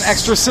 It has an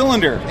extra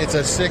cylinder. It's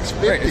a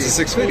 650. Right, it's a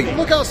 650.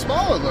 Look how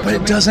small it looks. But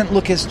it doesn't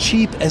look as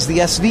cheap as the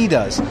SV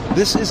does.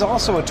 This is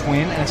also a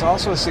twin, and it's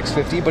also a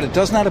 650, but it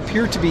does not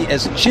appear to be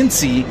as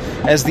chintzy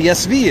as the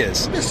SV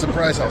is. I'm just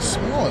surprised how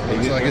small it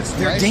looks like. It's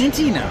They're nice.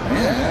 dainty now.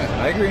 Yeah,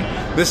 I agree.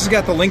 This has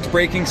got the linked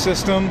braking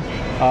system,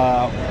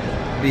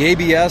 the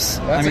ABS.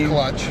 That's a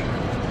clutch.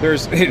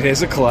 It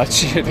is a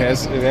clutch. It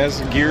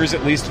has gears,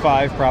 at least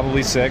 5,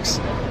 probably 6.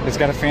 It's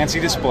got a fancy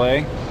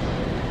display.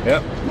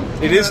 Yep.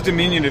 It is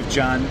diminutive,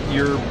 John.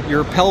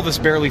 Your pelvis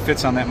barely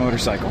fits on that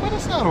motorcycle. But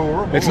it's not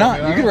horrible. It's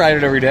not. You can ride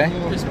it every day.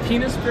 His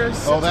penis very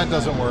Oh, that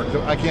doesn't work.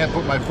 I can't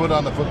put my foot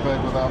on the foot peg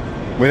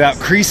without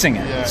creasing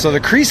it. Yeah. So the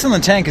crease in the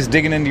tank is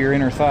digging into your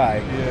inner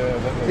thigh.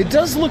 Yeah. It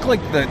does look like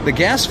the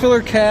gas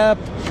filler cap,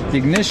 the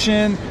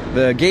ignition,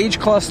 the gauge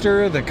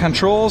cluster, the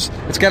controls.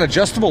 It's got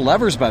adjustable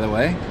levers, by the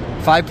way.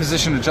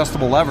 5-position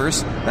adjustable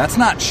levers. That's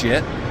not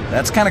shit.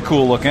 That's kind of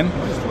cool looking.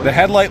 The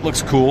headlight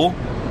looks cool.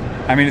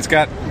 I mean, it's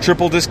got giant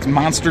triple disc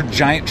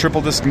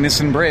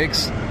Nissan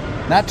brakes.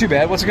 Not too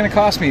bad. What's it going to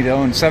cost me to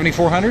own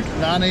 7,400?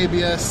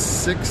 Non-ABS,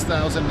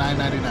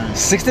 $6,999.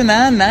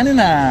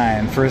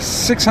 $69.99 for a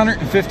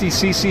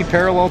 650cc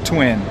parallel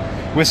twin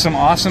with some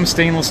awesome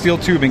stainless steel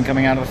tubing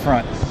coming out of the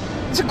front.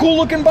 It's a cool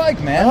looking bike,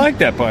 man. I like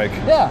that bike.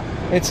 Yeah,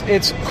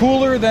 it's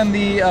cooler than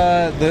the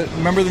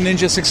remember the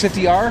Ninja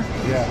 650R?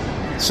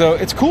 Yeah. So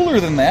it's cooler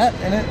than that,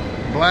 and it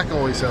Black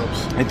always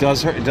helps. It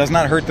does hurt. It does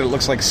not hurt that it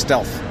looks like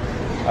stealth.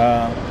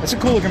 It's a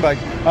cool looking bike.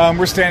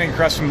 We're standing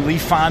across from the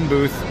Lifan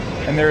booth,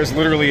 and there is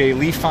literally a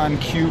Lifan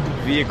Cube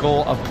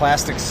vehicle of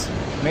plastics,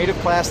 made of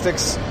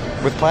plastics,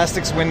 with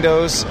plastics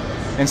windows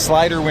and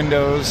slider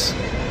windows,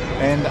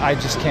 and I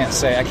just can't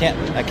say. I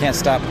can't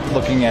stop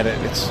looking at it.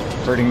 It's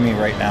hurting me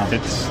right now.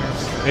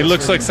 It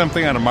looks like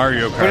something on a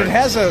Mario Kart. But it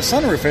has a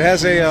sunroof. It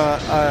has a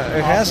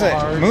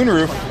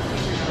moonroof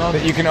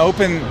that you can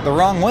open the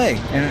wrong way,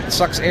 and it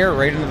sucks air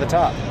right into the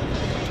top.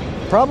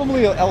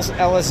 Probably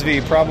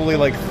LSV, probably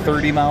like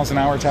 30 miles an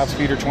hour top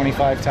speed or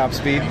 25 top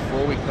speed.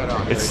 Before we cut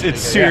off, It's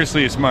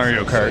seriously, it's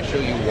Mario Kart. I'll show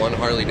you one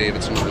Harley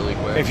Davidson really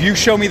quick. If you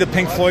show me the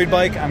Pink Floyd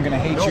bike, I'm going to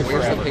hate you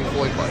where's forever. the Pink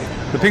Floyd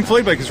bike? The Pink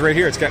Floyd bike is right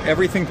here. It's got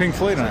everything Pink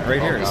Floyd on it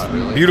right here. God, It's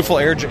really? beautiful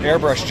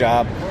airbrush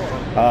job.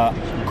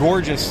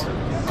 Gorgeous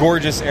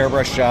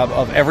airbrush job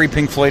of every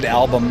Pink Floyd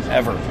album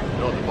ever.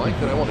 No, the bike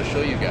that I want to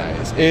show you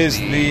guys Is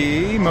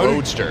the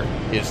Roadster.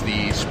 Is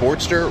the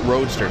Sportster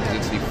Roadster, because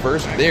it's the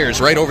first. There's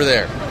right over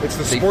there. It's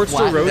the They Sportster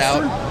flattened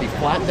Roadster? They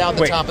flattened out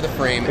the Wait, top of the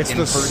frame. It's the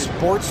inverted-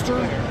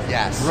 Sportster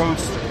Yes.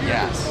 Roadster.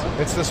 Yes.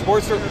 It's the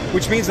Sportster,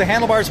 which means the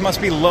handlebars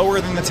must be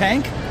lower than the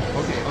tank.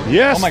 Okay.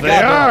 Yes, Oh my they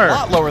God, are. they're a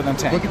lot lower than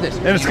tank. Look at this.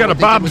 And it's You got know a what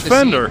they did Bob's with the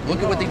fender. seat?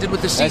 Look at what they did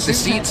with the seat. That's The it.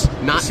 seats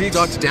not The seats-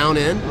 ducked down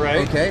in.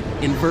 Right. Okay.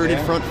 Inverted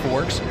Yeah. front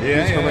forks.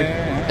 Yeah, These are yeah, like-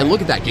 yeah. And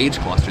look at that gauge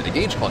cluster. The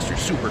gauge cluster is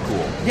super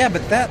cool. Yeah,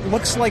 but that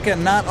looks like a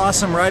not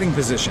awesome riding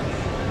position.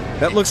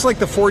 That looks like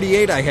the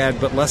 48 I had,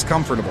 but less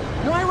comfortable.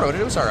 No, I rode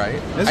it. It was all right.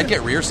 Is I'd it?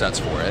 get rear sets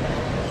for it.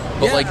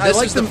 But Yeah, like I this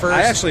like is the first.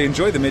 I actually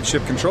enjoy the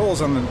midship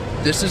controls on the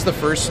This is the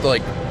first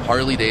like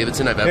Harley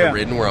Davidson I've ever Yeah.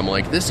 ridden where I'm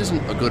like, this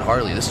isn't a good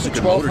Harley. This is a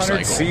good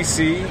 1200 motorcycle.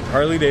 cc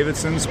Harley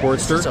Davidson This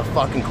Sportster. is a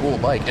fucking cool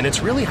bike, and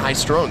it's really high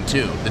strung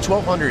too. The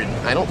 1200,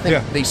 I don't think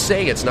Yeah. they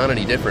say it's not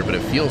any different, but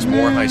it feels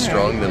more high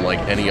strung than like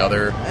any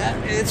other.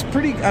 It's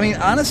pretty. I mean,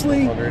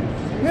 honestly,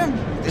 yeah,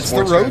 it's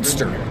the Sports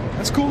Roadster.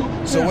 That's cool.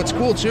 So Yeah. what's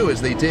cool too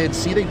is they did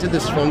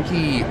this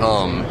funky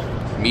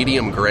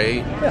medium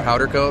gray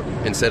powder coat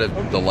instead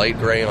of the light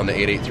gray on the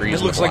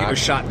 883s. It looks with like it black. was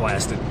shot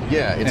blasted.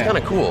 Yeah, it's Yeah. kind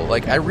of cool.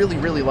 Like I really,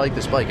 really like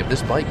this bike. If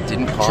this bike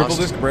didn't Triple cost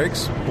disc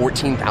brakes.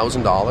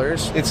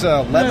 $14,000, It's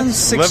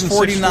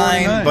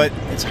 $11,649, $11,649. but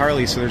it's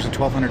Harley, so there's a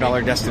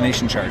 $1,200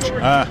 destination charge.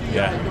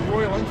 Yeah.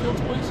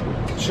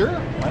 Sure,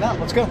 why not?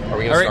 Let's go. Are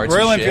we gonna All start right,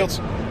 Royal some shit?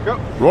 Enfields. Go.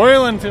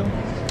 Royal Enfield.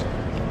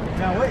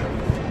 Now wait.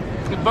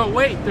 But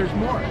wait, there's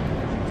more.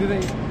 Do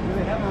they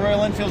have a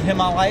Royal Enfield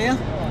Himalaya?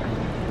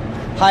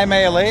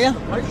 Himalaya?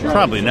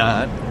 Probably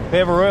not. They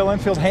have a Royal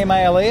Enfield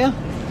Himalaya?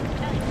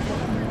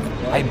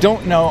 I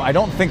don't know. I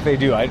don't think they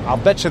do. I'll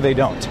bet you they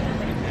don't.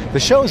 The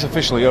show is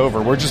officially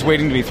over. We're just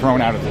waiting to be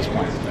thrown out at this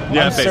point.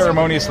 Yeah, I'm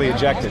ceremoniously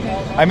ejected.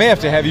 I may have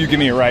to have you give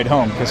me a ride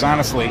home, because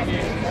honestly,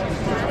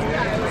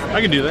 I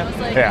can do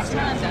that.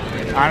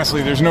 yeah.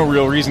 Honestly, there's no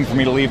real reason for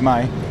me to leave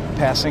my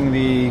passing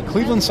the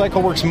Cleveland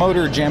Cycle Works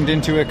motor jammed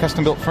into a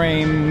custom-built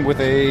frame with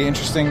a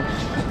interesting...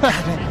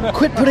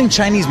 Quit putting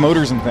Chinese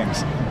motors in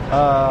things.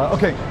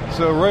 Okay,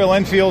 so Royal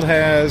Enfield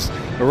has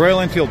a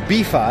Royal Enfield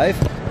B5.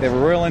 They have a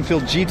Royal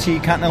Enfield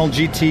GT, Continental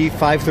GT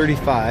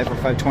 535 or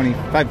 520,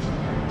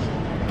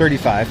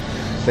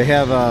 535. They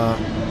have a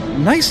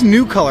nice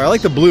new color. I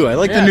like the blue. I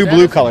like the new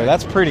blue color.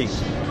 That's pretty.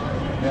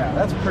 Yeah,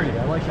 that's pretty.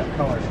 I like that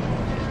color.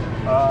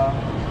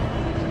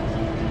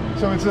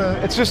 So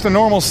it's just a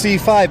normal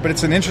C5, but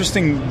it's an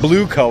interesting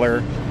blue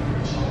color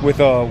with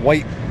a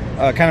white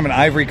kind of an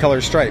ivory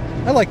color stripe.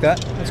 I like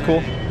that. That's cool.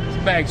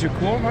 These bags are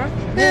cool, huh?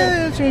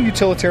 Yeah, it's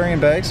utilitarian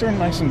bags. They're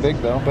nice and big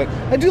though, but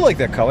I do like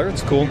that color.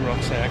 It's cool.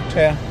 Rucksack.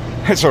 Yeah.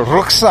 It's a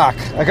rucksack.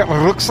 I got my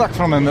rucksack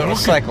from a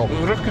motorcycle.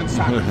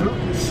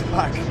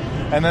 Rucksack.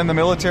 And then the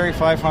military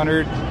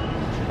 500,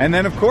 and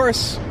then of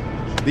course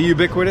the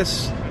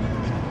ubiquitous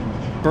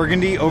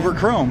burgundy over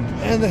chrome.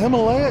 And the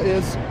Himalaya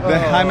is The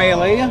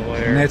Himalaya?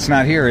 It's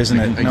not here, isn't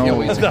it? I can't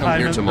wait to come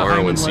here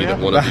tomorrow and see that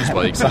one of these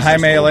bikes The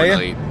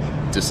Himalaya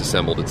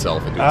disassembled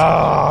itself into its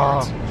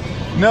parts.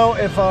 No,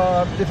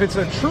 if it's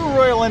a true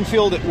Royal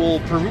Enfield, it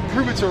will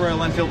prove it's a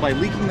Royal Enfield by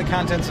leaking the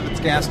contents of its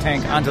gas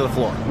tank onto the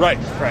floor. Right.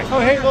 Oh,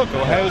 hey, look,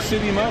 Ohio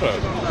City Moto.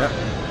 Yeah.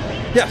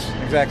 Yes,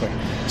 exactly.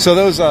 So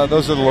those are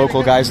the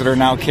local guys that are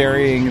now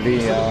carrying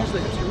the...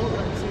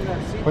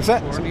 what's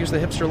that? Somebody use the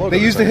hipster logo. They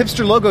use the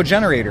hipster logo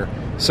generator.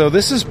 So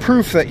this is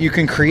proof that you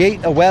can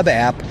create a web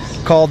app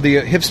called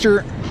the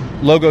hipster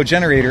logo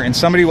generator, and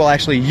somebody will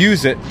actually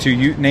use it to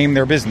name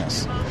their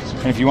business.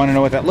 And if you want to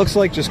know what that looks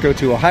like, just go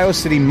to Ohio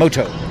City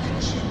Moto.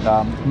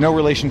 No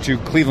relation to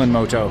Cleveland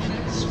Moto,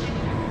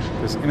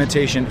 because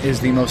imitation is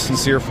the most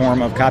sincere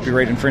form of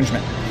copyright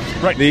infringement.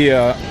 Right.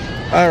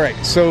 All right.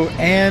 So,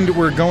 and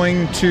we're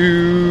going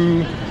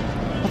to...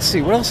 Let's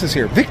see, what else is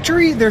here?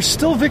 Victory? There's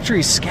still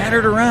victories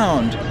scattered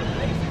around.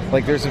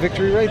 Like, there's a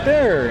victory right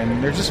there,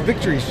 and there's just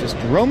victories just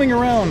roaming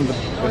around the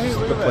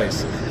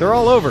place. They're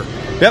all over.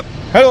 Yep.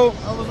 Hello.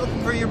 I was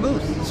looking for your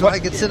booth, so I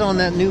could sit on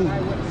that new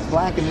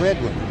black and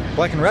red one.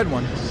 Black and red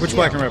one? Which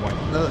black and red one?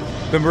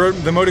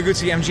 The Moto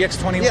Guzzi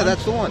MGX21? Yeah,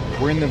 that's the one.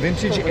 We're in the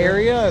vintage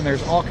area, and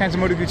there's all kinds of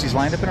Moto Guzzis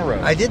lined up in a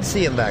row. I did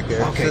see them back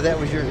there. Okay. So that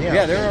was your...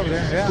 Yeah, they're over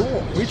there. Yeah.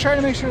 Cool. We try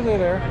to make sure they're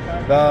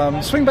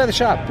there. Swing by the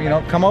shop.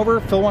 Come over,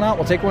 fill one out.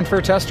 We'll take one for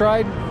a test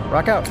ride.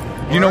 Rock out.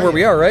 You know where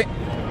we are, right?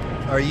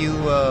 Are you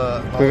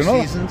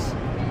All Seasons?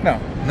 No.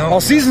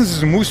 All Seasons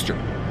is in Worcester.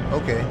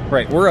 Okay.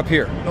 Right, we're up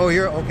here. Oh,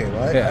 you're... Okay,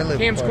 well, I live...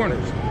 Cam's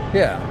Corners.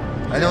 Yeah.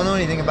 I don't know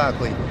anything about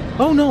Cleveland.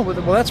 Oh, no. Well,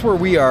 that's where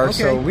we are. Okay.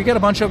 So we got a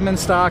bunch of them in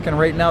stock, and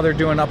right now they're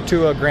doing up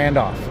to $1,000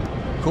 off.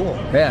 Cool.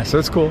 Yeah, so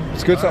it's cool.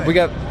 It's good stuff. Right. We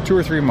got 2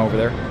 or 3 of them over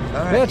there.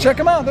 All right. Yeah, check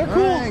them out. They're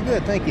cool. All right,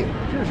 good. Thank you.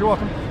 Cheers, you're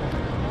welcome.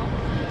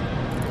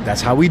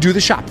 That's how we do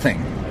the shop thing.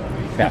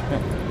 Yeah,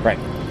 right.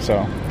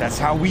 So That's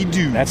how we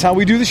do. that's how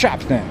we do the shop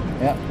thing.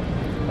 Yeah.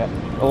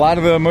 A lot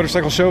of the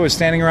motorcycle show is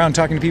standing around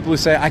talking to people who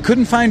say, I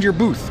couldn't find your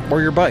booth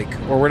or your bike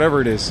or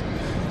whatever it is.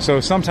 So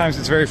sometimes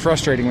it's very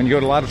frustrating when you go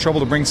to a lot of trouble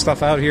to bring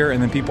stuff out here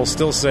and then people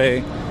still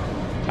say,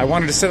 I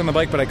wanted to sit on the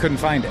bike, but I couldn't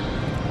find it.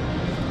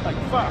 Like,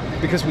 fuck.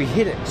 Because we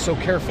hid it so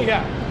carefully.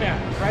 Yeah.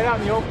 Right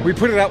out in the open. We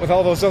put it out with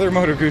all those other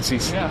Moto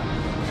Guzzis. Yeah.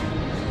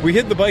 We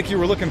hid the bike you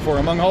were looking for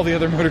among all the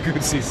other Moto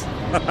Guzzis.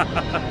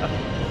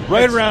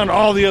 Right around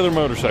all the other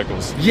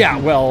motorcycles. Yeah,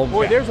 well...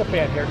 Boy, there's a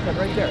bad haircut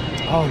right there.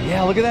 Oh,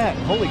 yeah, look at that.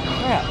 Holy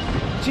crap.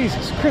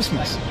 Jesus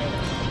Christmas.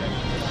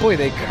 Boy,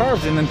 they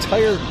carved an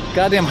entire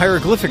goddamn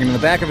hieroglyphic into the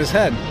back of his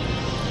head.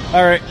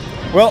 All right.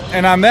 Well,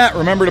 and on that,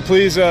 remember to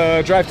please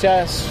drive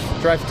fast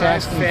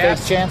and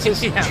fake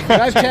chances. Yeah.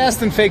 Drive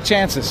fast and fake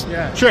chances.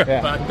 Yeah. Sure. Yeah.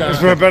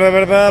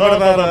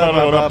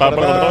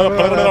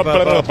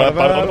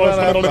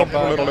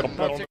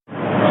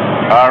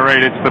 All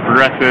right, it's the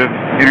Progressive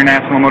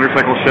International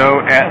Motorcycle Show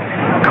at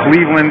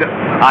Cleveland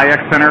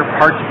IX Center,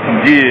 Part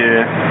D.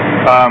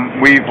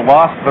 We've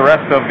lost the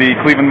rest of the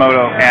Cleveland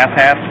Moto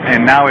asshats,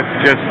 and now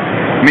it's just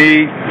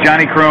me,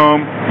 Johnny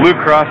Chrome, Luke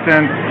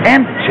Croston,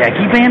 and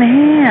Jackie Van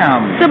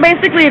Ham. So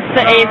basically, it's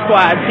the A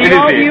squad.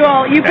 So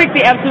you picked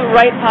the absolute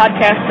right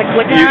podcast to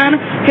click on,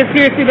 because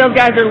seriously, those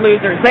guys are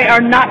losers. They are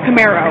not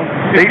Camaro.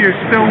 If you're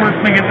still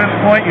listening at this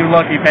point, you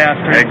lucky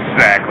bastard.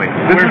 Exactly.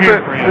 This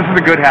is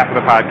the good half of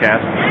the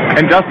podcast,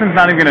 and Dustin's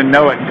not even going to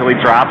know it until he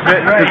drops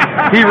it, because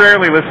he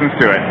rarely listens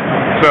to it.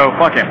 So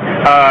fuck him.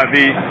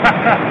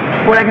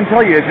 What I can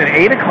tell you is at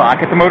 8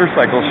 o'clock at the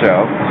motorcycle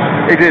show,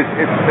 it's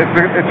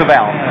a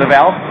valve. The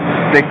valve,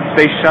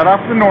 they shut off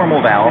the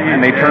normal valve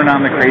and they turn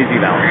on the crazy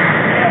valve.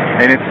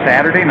 And it's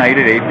Saturday night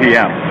at 8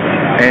 p.m.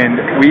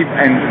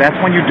 And that's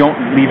when you don't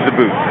leave the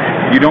booth.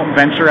 You don't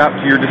venture out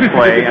to your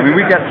display. I mean,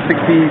 we've got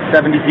 60,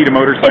 70 feet of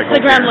motorcycles.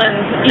 It's the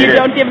gremlins. You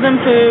don't give them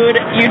food.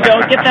 You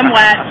don't get them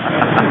wet.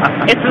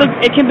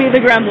 It can be the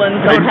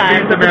gremlins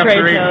sometimes at the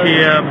trade shows.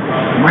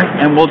 Right.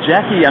 And well,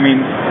 Jackie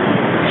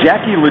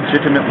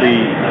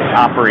legitimately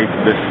operates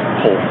this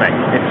whole thing.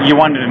 If you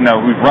wanted to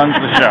know who runs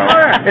the show,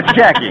 it's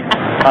Jackie.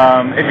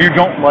 If you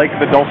don't like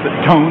the dulcet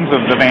tones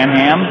of the Van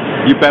Ham,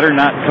 you better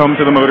not come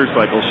to the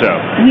motorcycle show.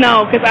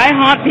 No, because I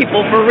haunt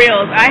people for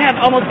reals. I have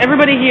almost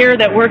everybody here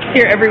that works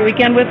here every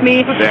weekend with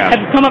me have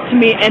come up to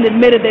me and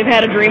admitted they've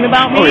had a dream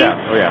about me. Oh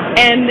yeah.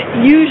 And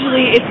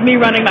usually it's me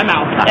running my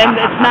mouth. And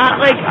it's not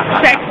like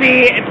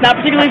sexy. It's not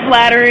particularly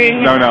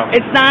flattering. No.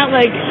 It's not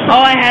like,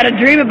 oh, I had a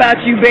dream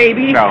about you,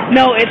 baby.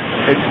 No, it's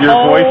your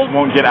voice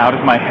won't get out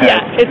of my head.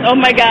 Yeah, it's, oh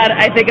my God,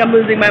 I think I'm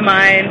losing my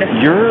mind.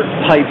 Your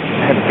pipes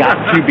have got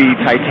to be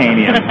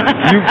titanium.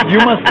 You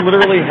must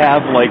literally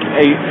have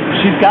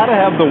she's got to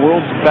have the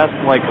world's best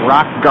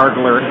rock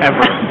gargler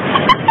ever.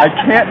 I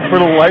can't for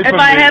the life of me.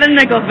 If I had a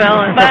nickel,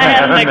 Phil. If I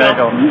had a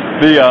nickel.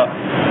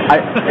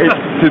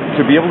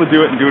 To be able to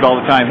do it and do it all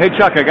the time. Hey,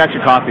 Chuck, I got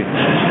your coffee.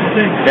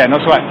 Yeah, no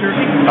sweat.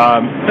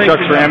 Chuck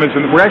Schramm is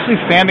we're actually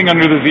standing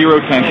under the Zero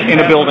tent in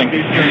a building.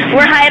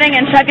 We're hiding,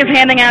 and Chuck is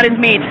handing out his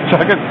meat.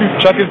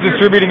 Chuck is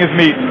distributing his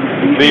meat.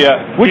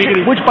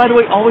 Which, by the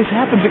way, always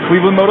happens at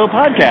Cleveland Moto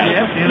Podcast.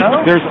 Yes, you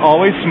know. There's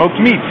always smoked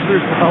meats.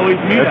 There's always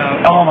meat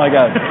out. Oh, my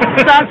God.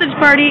 Sausage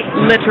party,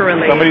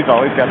 literally. Somebody's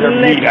always got their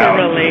meat out.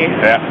 Literally.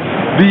 Yeah.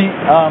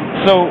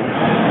 So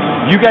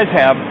you guys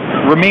have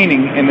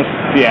remaining in this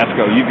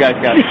fiasco. You guys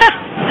got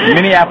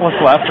Minneapolis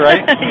left,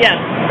 right? Yes.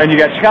 And you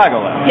got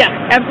Chicago left. Yes,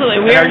 absolutely.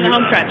 We are in the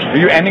home stretch. Are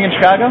you ending in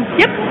Chicago?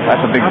 Yep.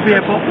 That's a big. I'll be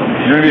at both of them.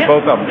 You're gonna be at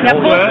both of them.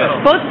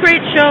 Yeah, both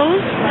great shows.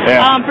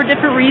 Yeah. For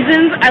different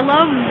reasons. I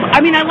love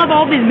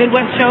all these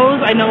Midwest shows.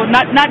 I know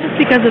not just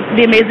because of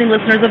the amazing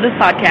listeners of this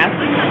podcast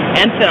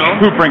and Phil.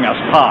 Who bring us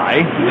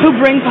pie. Who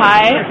bring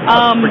pie.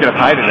 We got a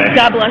pie today.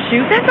 God bless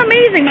you. That's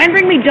amazing. Mine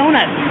bring me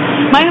donuts.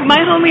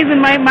 My homies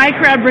and my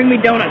crowd bring me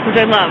donuts, which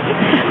I love.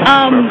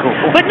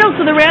 Cool. But no,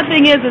 so the rad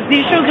thing is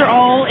these shows are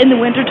all in the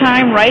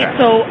wintertime, right? Yeah.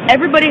 So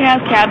everybody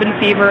has cabin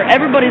fever.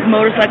 Everybody's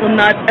motorcycle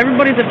nuts.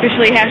 Everybody's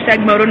officially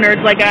 #moto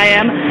nerds like I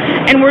am.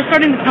 And we're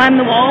starting to climb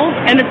the walls,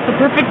 and it's the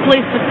perfect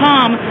place to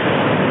come.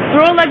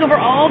 Throw a leg over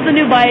all the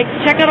new bikes,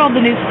 check out all the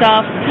new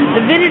stuff.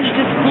 The vintage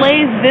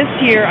displays this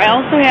year, I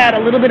also had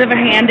a little bit of a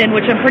hand in,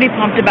 which I'm pretty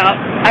pumped about.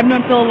 I've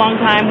known Phil a long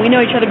time. We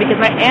know each other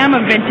because I am a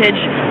vintage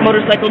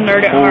motorcycle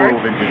nerd at heart.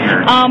 Vintage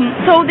nerd.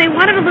 So they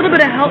wanted a little bit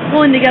of help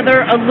pulling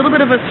together a little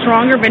bit of a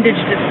stronger vintage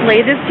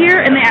display this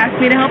year, and they asked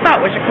me to help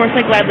out, which of course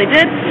I gladly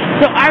did.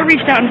 So I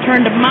reached out and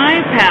turned to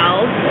my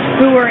pals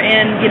who are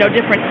in,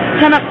 different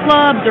ton-up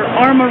clubs or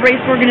ARMA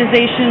race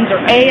organizations or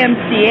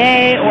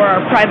AMCA or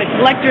our private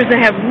collectors that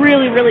have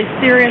really, really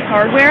serious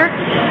hardware.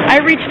 I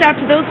reached out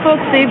to those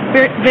folks. They've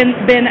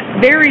been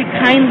very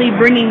kindly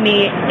bringing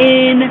me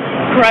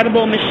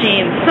incredible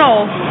machines.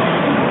 So,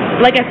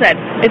 like I said,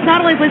 it's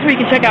not only a place where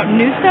you can check out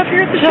new stuff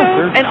here at the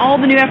show and all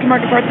the new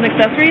aftermarket parts and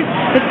accessories.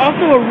 There's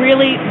also a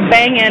really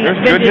banging There's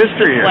good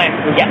history display.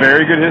 here. There's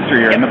very good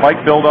history here. And the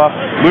bike build-off,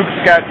 it's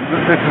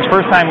his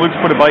first time Luke's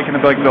put a bike in the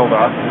bike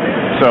build-off.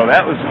 So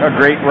that was a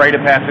great rite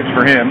of passage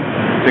for him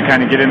to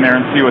kind of get in there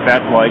and see what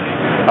that's like.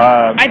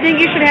 I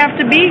think you should have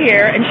to be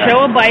here and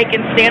show a bike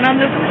and stand on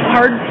this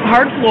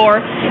hard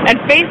floor and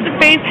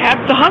face-to-face have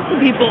to hustle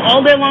people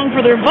all day long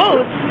for their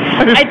votes.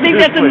 I think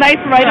that's a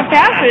nice rite of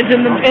passage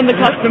in the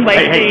custom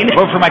bike scene.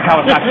 Vote for my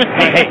Kawasaki.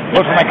 Hey,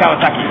 vote for my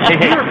Kawasaki.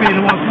 Hey. You're paying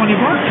about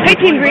 $20. Hey,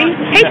 Team Green.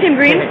 Hey, Team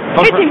Green.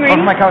 Hey, Team Green.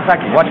 Vote for my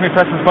Kawasaki. Watch me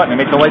press this button and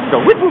make the lights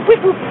go whip, whoop,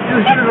 whip, whoop.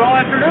 You're doing it all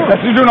afternoon.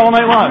 That's what you're doing all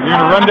night long. You're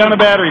going to run down a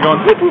battery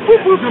going whip, whoop,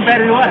 whoop, whoop. No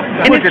battery left.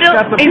 And he still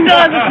has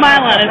a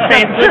smile on his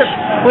face,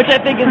 which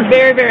I think is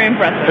very, very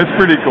impressive. It's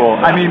pretty cool.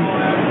 I mean,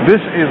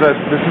 this is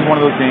one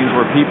of those games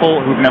where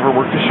people who've never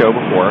worked a show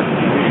before,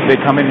 they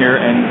come in here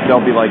and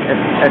they'll be like,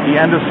 at the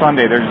end of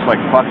Sunday, they're just like,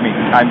 fuck me,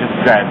 I'm just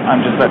dead.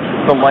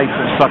 The lights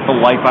have sucked the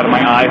life out of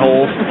my eye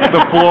holes.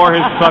 The floor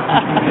has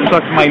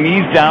sucked my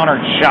knees down are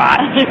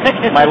shot.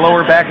 My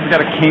lower back has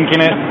got a kink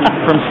in it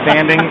from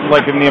standing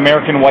like in the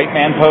American white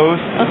man pose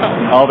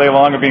all day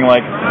long of being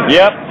like,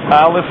 yep,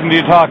 I'll listen to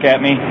you talk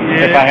at me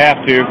if I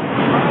have to.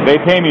 They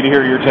pay me to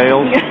hear your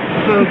tales.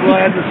 So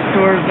glad the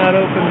store's not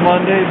open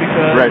Monday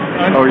because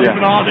I'm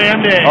sleeping all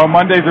damn day. Oh,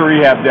 Monday's a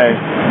rehab day.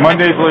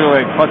 Monday's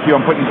literally like, fuck you,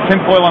 I'm putting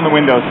tinfoil on the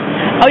windows.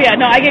 Oh, yeah,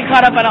 no, I get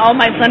caught up on all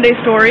my Sunday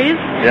stories,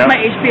 my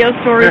HBO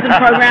stories and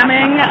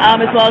programming,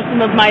 as well as some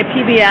of my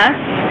PBS.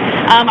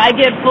 I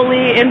get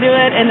fully into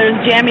it, and there's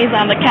jammies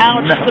on the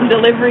couch, some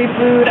delivery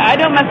food. I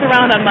don't mess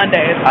around on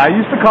Mondays. I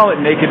used to call it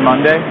Naked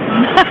Monday.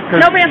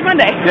 No Pants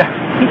Monday. Yeah,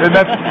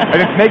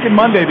 and it's Naked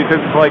Monday because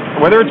it's like,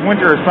 whether it's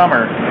winter or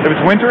summer, if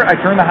it's winter, I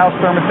turn the house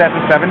thermostat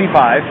to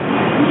 75.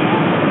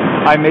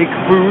 I make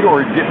food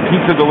or get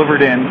pizza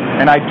delivered in,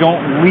 and I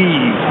don't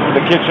leave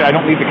the kitchen. I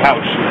don't leave the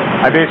couch.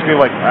 I basically,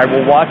 I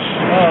will watch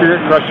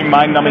spirit-crushing,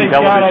 mind-numbing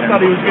television. God, I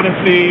thought he was going to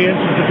see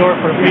Answers the Door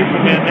for a Pizza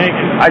Man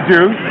naked. I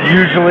do,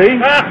 usually.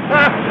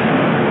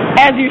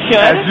 As you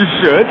should. As you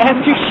should. As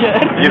you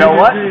should. You know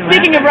what?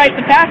 Speaking of rites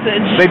of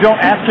passage. They don't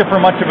ask you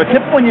for much of a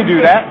tip when you do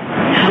that.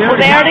 Well,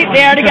 they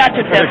already got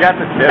your tip. They got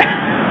the tip.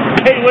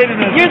 Hey, wait a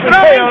minute. You're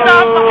throwing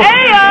stuff.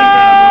 Hey-o!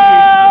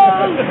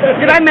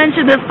 Did I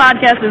mention this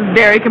podcast is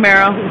very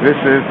Camaro? This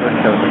is a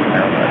totally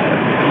Camaro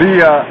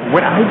podcast.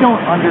 What I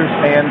don't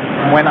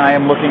understand when I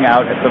am looking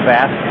out at the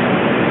vast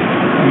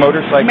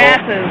motorcycle...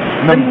 Masses.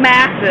 The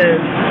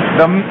masses.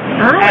 The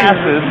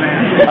asses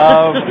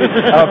of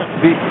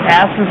the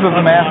asses of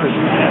the masses.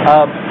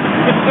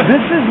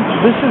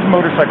 This is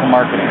motorcycle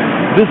marketing.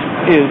 This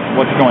is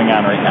what's going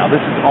on right now.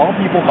 This is all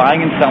people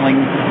buying and selling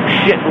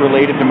shit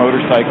related to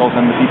motorcycles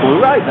and the people who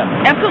ride them.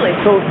 Absolutely.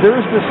 So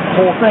there's this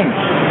whole thing.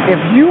 If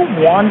you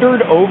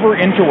wandered over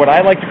into what I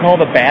like to call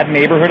the bad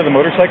neighborhood of the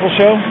motorcycle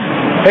show,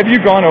 have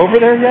you gone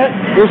over there yet?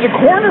 There's a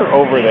corner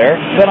over there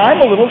that I'm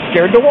a little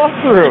scared to walk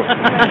through.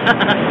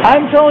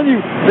 I'm telling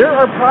you, there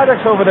are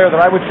products over there that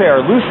I would say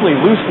are loosely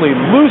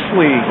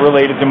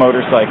related to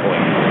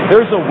motorcycling.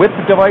 There's a whip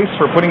device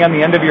for putting on the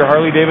end of your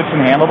Harley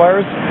Davidson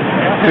handlebars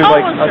to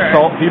like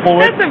assault people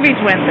with. That's a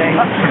V-twin thing.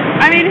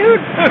 I mean,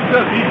 who?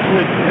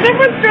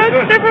 Different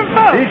strokes, different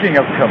folks. Speaking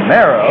of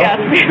Camaro,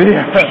 Yeah.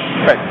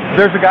 right,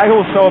 there's a guy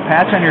who will sew a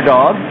patch on your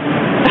dog.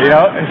 You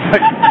know, it's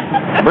like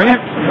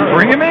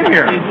bring him in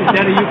here. Is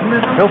that a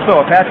euphemism? He'll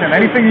sew a patch on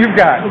anything you've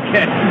got.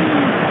 Okay.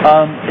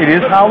 It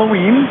is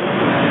Halloween.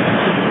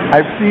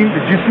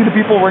 Did you see the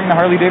people wearing the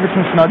Harley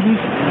Davidson Snuggies?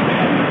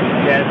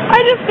 Yes. I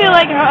just feel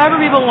like however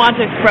people want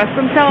to express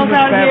themselves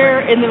out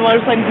here in the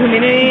motorcycle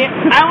community,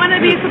 I want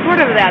to be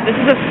supportive of that. This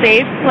is a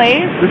safe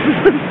place. This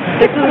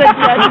is a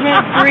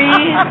judgment-free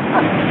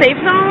safe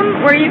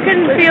zone where you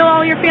can feel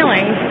all your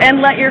feelings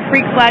and let your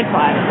freak flag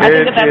fly. I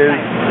think that's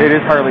nice. It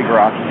is Harley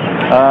Grok.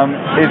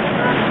 It's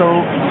so,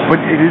 but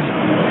it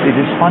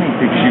is funny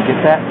because you get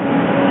that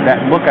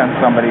look on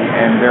somebody,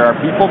 and there are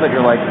people that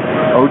you're like,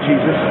 oh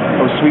Jesus,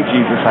 oh sweet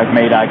Jesus, I've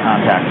made eye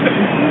contact.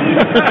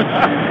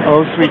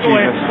 Oh sweet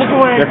Jesus,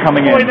 they're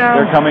coming in.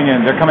 They're coming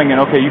in. They're coming in.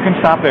 Okay, you can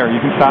stop there.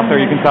 You can stop there.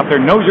 You can stop there.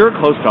 No, you're a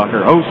close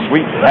talker. Oh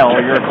sweet hell,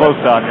 you're a close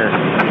talker.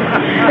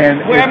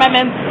 And where are my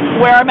mints?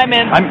 Where are my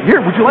mints? I'm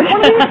here. Would you like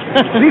one of these?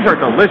 These are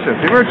delicious.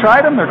 Have you ever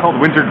tried them? They're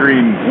called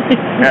wintergreen.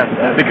 Yes,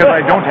 because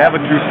I don't have a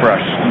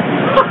toothbrush,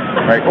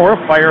 right, or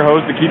a fire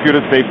hose to keep you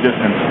at a safe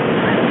distance.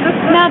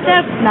 No,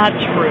 that's not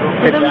true.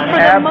 It's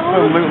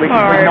absolutely.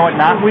 You know what?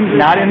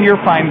 Not in your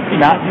fine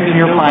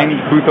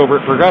booth over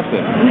at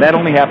Progressive. That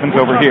only happens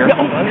over here.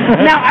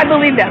 Now I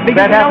believe that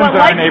because that you know happens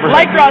what, in our neighborhood.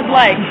 like draws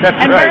like, That's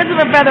and right. birds of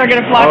a feather are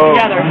going to flock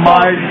together. Oh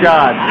my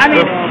God! I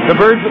mean, the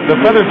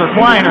feathers are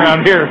flying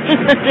around here.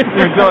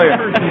 Let me tell you.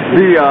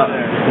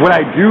 What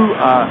I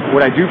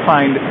do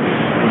find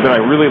that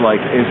I really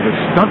like is the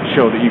stunt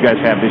show that you guys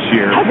have this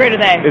year. How great are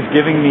they? Is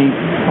giving me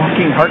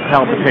fucking heart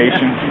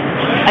palpitations.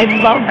 I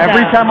love that.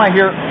 Every time I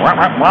hear wah,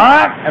 wah,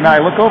 wah, and I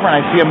look over and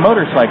I see a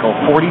motorcycle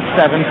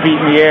 47 feet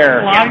in the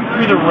air. Flying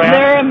through the rafters.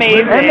 They're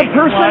amazing. And the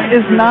person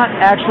is not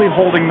actually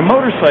holding the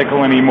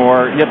motorcycle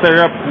anymore, yet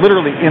they're up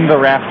literally in the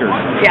rafters.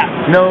 Yeah.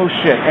 No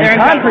shit. And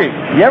They're concrete.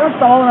 You ever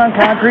fallen on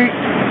concrete?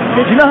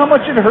 Do you know how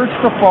much it hurts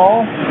to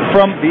fall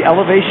from the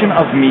elevation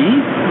of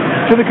me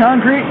to the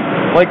concrete?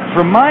 Like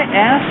from my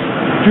ass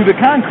to the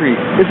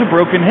concrete is a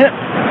broken hip.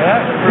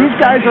 These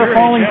guys are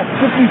falling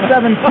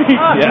 57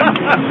 feet.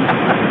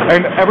 Yeah.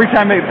 And every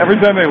time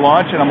they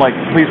launch, and I'm like,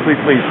 please,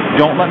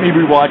 don't let me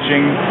be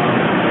watching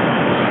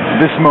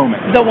this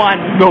moment. The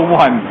one.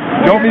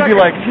 Don't be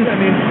like,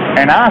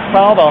 and I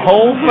saw the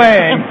whole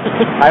thing.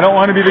 I don't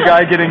want to be the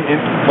guy getting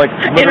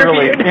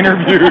literally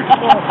interviewed.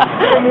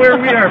 From where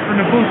we are, from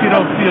the booth, you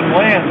don't see him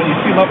land, but you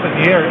see him up in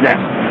the air. Yes.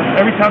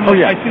 Every time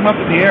I see him up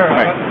in the air,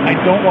 right. I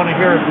don't want to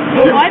hear it.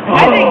 I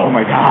think, oh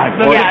my God.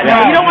 Yeah,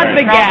 no, you don't want the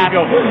big gap.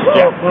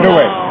 No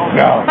way.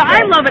 No. But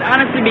I love it,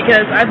 honestly,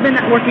 because I've been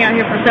working out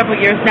here for several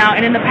years now,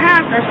 and in the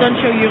past, our stunt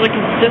show usually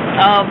consists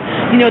of,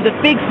 the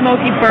big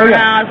smoky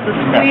burnouts, the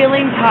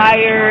squealing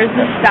tires,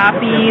 the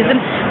stoppies, and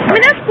I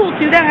mean, that's cool,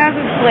 too. That has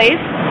its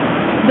place.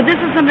 But this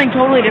is something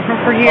totally different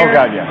for here. Oh,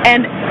 God, yeah.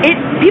 And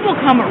people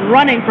come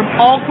running from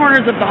all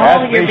corners of the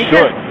hall here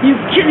because you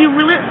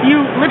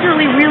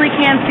literally really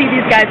can see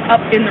these guys up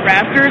in the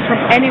rafters from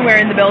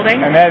anywhere in the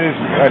building. And that is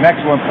an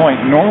excellent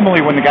point. Normally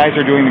when the guys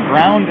are doing the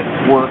ground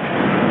work,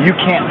 you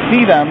can't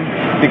see them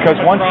because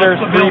once there's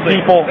three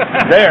people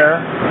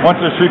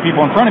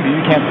in front of you,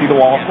 you can't see the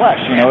wall of flesh.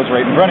 It's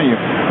right in front of you.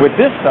 With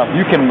this stuff,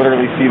 you can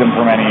literally see them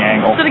from any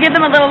angle. So to give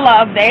them a little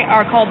love, they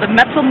are called the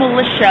Metal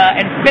Militia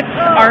and Fifth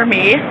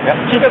Army.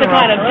 Yep. Just to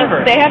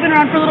they have been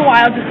around for a little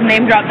while, just to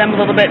name drop them a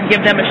little bit and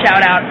give them a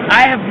shout out.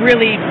 I have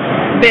really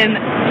been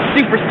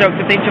super stoked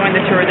that they joined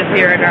the tour this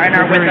year and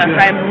are with us.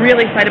 I'm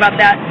really excited about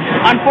that.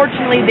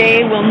 Unfortunately,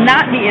 they will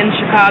not be in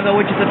Chicago,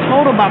 which is a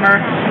total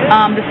bummer.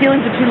 The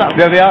ceilings are too low.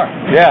 There they are.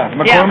 Yeah,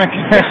 McCormick.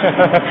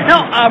 Yeah.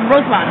 No,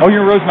 Rosemont. Oh,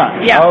 you're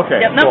Rosemont. Yeah. Oh,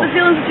 okay. Yep. No, cool. the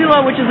ceilings are too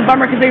low, which is a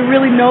bummer because they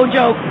really, no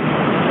joke,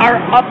 are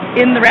up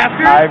in the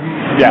rafters.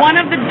 One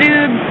of the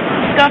dudes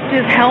scuffed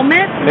his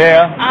helmet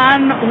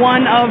on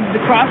one of the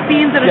cross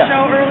beams at a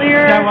show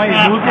earlier. Yeah, right.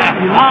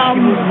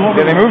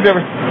 They moved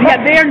everything. Yeah,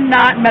 they are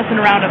not messing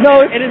around up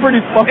there. It is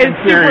pretty fucking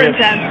serious. Super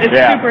intense. It's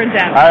super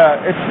intense.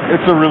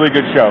 It's a really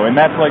good show, and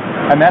that's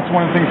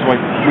one of the things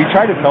we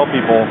try to tell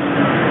people.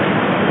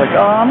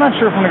 I'm not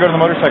sure if I'm going to go to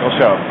the motorcycle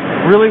show.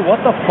 Really?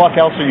 What the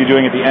fuck else are you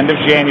doing at the end of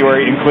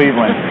January in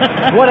Cleveland?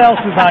 What else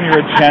is on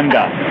your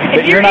agenda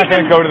that you're not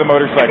going to go to the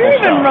motorcycle show?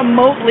 If you're even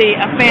remotely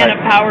a fan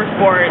of power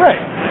sports,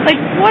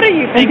 what are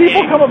you thinking?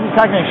 And people come up and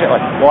talk to me and shit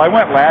I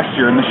went last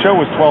year and the show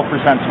was 12%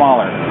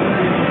 smaller.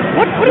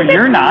 What but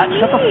you're not.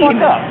 Shut the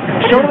fuck up.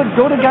 Go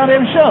to the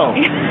goddamn show,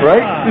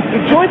 right?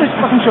 Enjoy this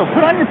fucking show.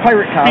 Put on your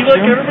pirate costume.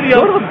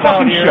 Go to the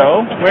fucking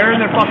show. Wearing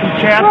their fucking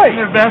chaps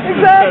and their vests in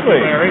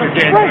February or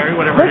January,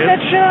 whatever it is. Break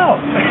that shit out.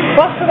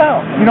 Bust it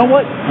out. You know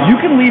what? You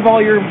can leave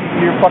all your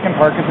fucking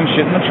parkas and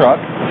shit in the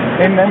truck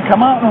and then come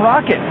out and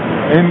rock it.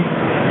 And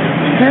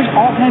there's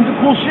all kinds of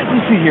cool shit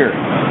we see here.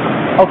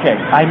 Okay,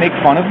 I make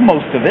fun of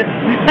most of it,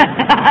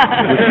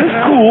 which is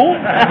cool,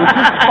 which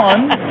is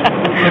fun.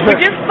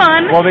 Which is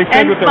fun well, they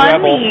and with the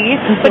Rebel. funny,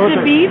 but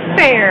to be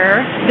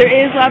fair, there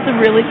is lots of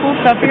really cool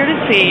stuff here to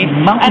see.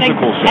 Mountains of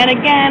cool stuff. And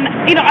again,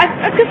 you know,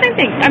 it's the same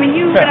thing. I mean,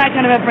 you and I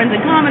kind of have friends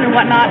in common and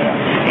whatnot,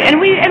 and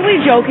we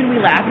joke and we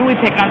laugh and we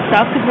pick on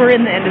stuff because we're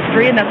in the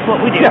industry and that's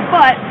what we do. Yeah.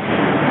 But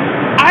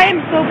I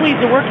am so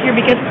pleased to work here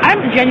because I'm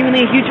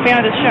genuinely a huge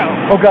fan of this show.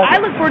 Oh, God. I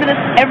look forward to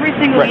this every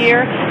single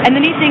year, and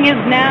the neat thing is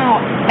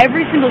now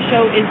every single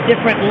show is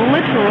different,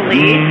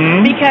 literally,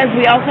 because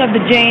we also have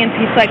the J&P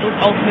Cycles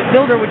Ultimate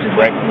Builder, which is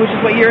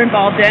what you're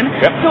involved in.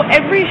 Yep. So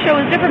every show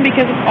is different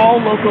because it's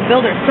all local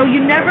builders. So you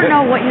never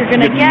know what you're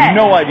going to get.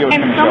 No idea what's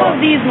and going to some show of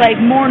up. these like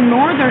more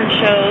northern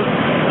shows,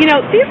 you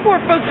know, these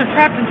poor folks are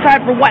trapped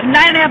inside for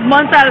 9.5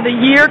 months out of the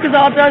year because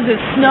all it does is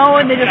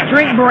snow and they just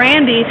drink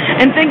brandy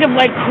and think of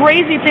like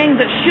crazy things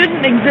that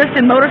shouldn't exist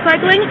in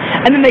motorcycling,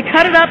 and then they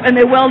cut it up and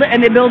they weld it and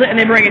they build it and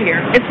they bring it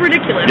here. It's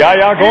ridiculous. Yeah,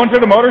 going to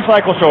the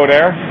motorcycle show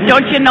there.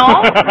 Don't you know?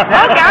 Oh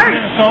gosh.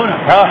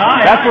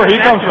 That's where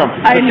he comes from.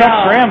 I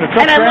know.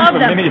 And I love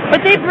them. Mini.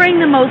 But they bring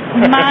the most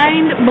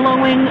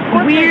mind-blowing,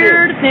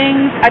 weird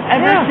things I've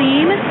ever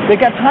seen. They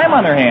got time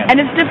on their hands. And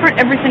it's different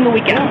every single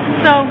weekend.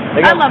 So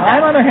They got I love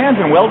time that. on their hands,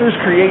 and welders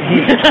create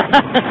heat.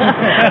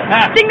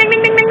 Ding, ding,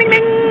 ding, ding, ding, ding,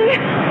 ding.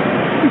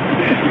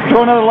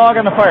 Throw another log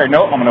on the fire.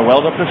 No, I'm going to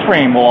weld up this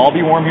frame. We'll all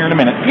be warm here in a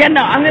minute. Yeah,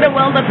 no, I'm going to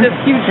weld up this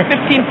huge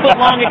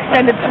 15-foot-long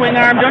extended swing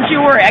arm. Don't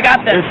you worry, I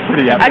got this. It's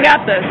pretty epic. I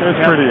got this.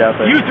 It's pretty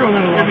epic. You throw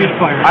another log on the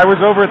fire. I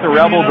was over at the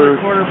Rebel booth,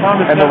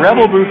 and the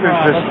Rebel booth is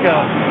just... Let's go.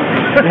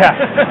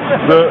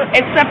 Yeah.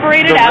 It's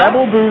separated The out.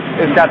 Rebel booth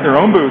has got their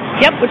own booth.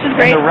 Yep, which is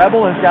great. And the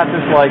Rebel has got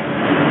this, like,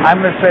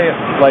 I'm going to say,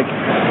 like,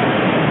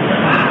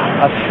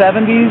 a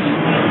 70s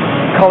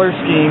color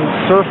scheme,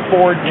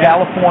 surfboard,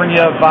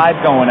 California vibe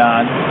going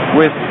on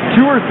with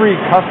 2 or 3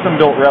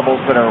 custom-built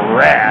Rebels that are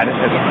rad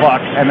as fuck,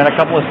 and then a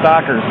couple of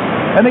stockers.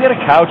 And they got a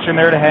couch in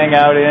there to hang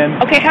out in.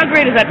 Okay, how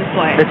great is that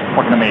display? It's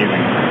fucking amazing.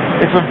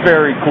 It's a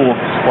very cool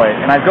display.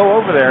 And I go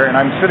over there, and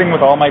I'm sitting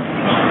with all my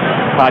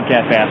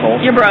podcast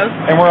assholes. Your bros.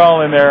 And we're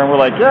all in there, and we're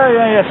like,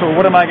 yeah. So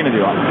what am I going to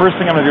do? First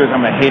thing I'm going to do is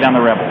I'm going to hate on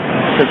the Rebel.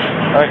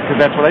 Because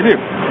that's what I do.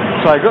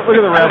 So I go look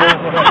at the Rebel,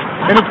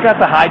 and it's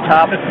got the high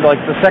top, like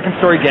the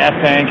second-story gas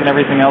tank and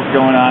everything else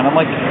going on. I'm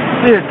like,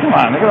 dude, come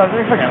on. They're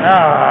fucking,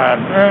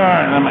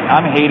 and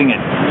I'm hating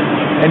it.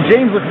 And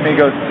James looks at me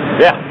and goes,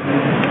 yeah,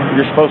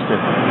 you're supposed to.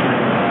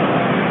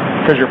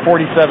 Because you're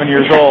 47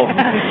 years old.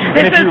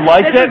 And if you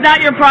liked it... This is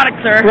not your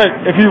product, sir. Right.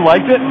 If you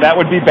liked it, that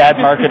would be bad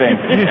marketing.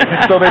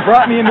 So they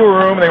brought me into a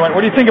room, and they went,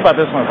 what do you think about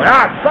this one? I was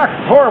like, it sucks.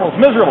 It's horrible.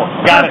 It's miserable.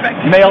 Got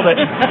Perfect. it. Nailed it.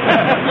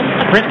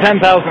 Print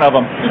 10,000 of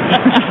them.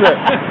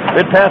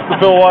 It passed the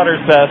Bill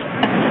Waters test.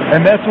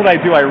 And that's what I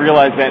do. I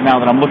realize that now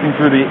that I'm looking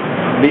through the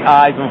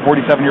eyes of a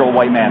 47-year-old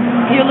white man.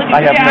 You're looking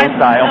I through have the no eyes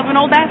style. of an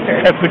old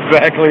bastard. That's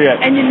exactly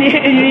it. And you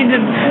need to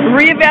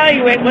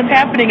reevaluate what's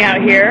happening out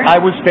here. I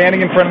was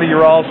standing in front of the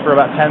Urals for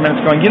about 10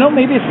 minutes going,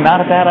 maybe it's not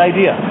a bad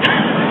idea.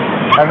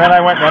 And then I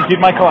went and emptied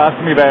my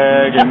colostomy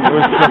bag, and it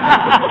was just...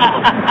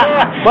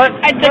 But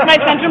I took my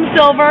Centrum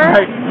Silver.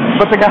 Right.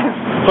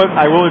 But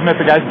I will admit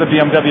the guys at the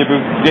BMW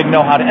booth didn't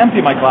know how to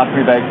empty my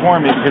colostomy bag for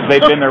me because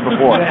they'd been there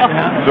before.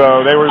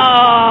 So they were...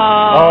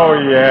 Oh,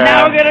 yeah.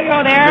 Now we're going to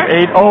go there?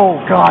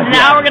 Oh, God.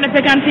 Now we're going to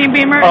pick on Team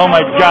Beamer? Oh,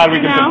 my God. We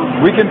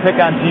can pick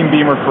on Team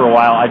Beamer for a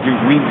while.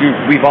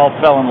 We've all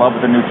fell in love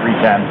with the new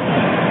 310.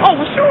 Oh,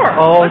 well, sure.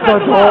 Oh, it's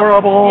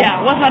adorable.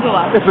 Yeah, what's not to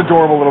love? It's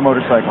adorable little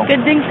motorcycle.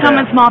 Good things come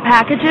in small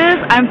packages.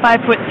 I'm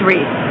 5'3".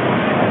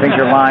 I think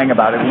you're lying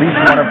about at least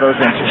one of those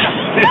inches.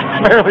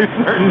 I'm fairly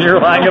certain you're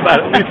lying about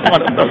at least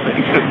one of those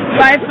inches.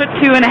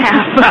 5'2.5".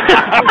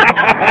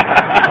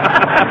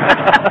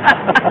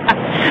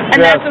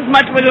 And that's as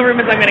much wiggle room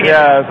as I'm going to get.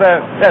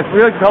 Yes,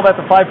 we like to call that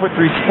the 5'3"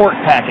 sport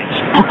package.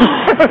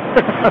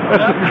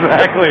 That's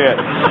exactly it.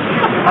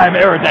 I'm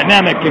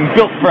aerodynamic and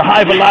built for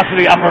high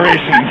velocity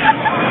operations.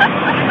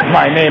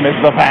 My name is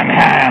the Van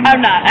Ham.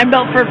 I'm not. I'm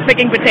built for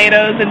picking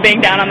potatoes and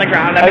being down on the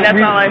ground. I mean,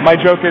 that's all I... My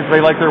joke is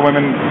they like their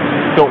women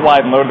built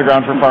wide and low to the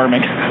ground for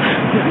farming.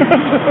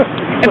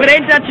 If it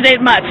ain't Dutch, it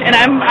ain't much. And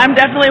I'm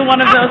definitely one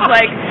of those,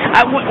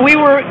 we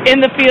were in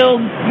the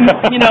field,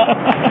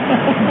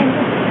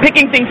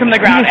 picking things from the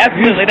ground.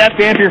 Absolutely. That's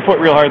stamp your foot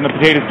real hard and the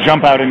potatoes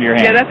jump out into your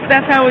hand. Yeah,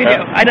 that's how we do.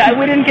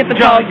 We didn't get the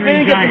tall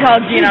gene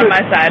on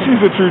my side. She's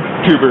a true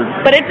tuber.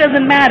 But it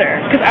doesn't matter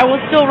because I will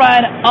still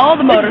ride all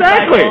the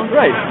motorcycles. Exactly.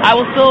 Right. I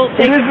will still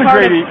take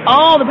part of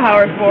all the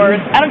power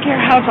sports. I don't care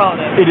how tall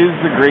it is. It is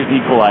the great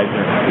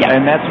equalizer. Yeah.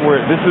 And that's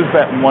where this is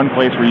that one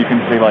place where you can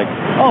say like,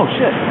 oh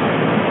shit.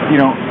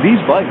 These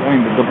bikes,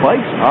 the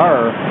bikes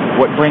are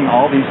what bring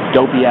all these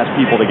dopey-ass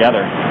people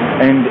together.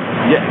 And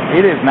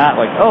it is not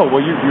like, oh,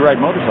 well, you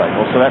ride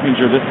motorcycles, so that means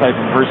you're this type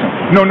of person.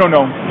 No,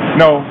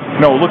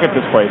 look at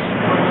this place.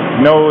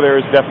 No, there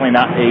is definitely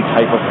not a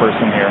type of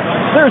person here.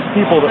 There's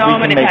people that we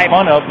can make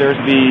fun of. There's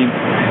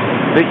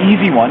the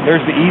easy one.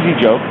 There's the easy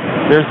joke.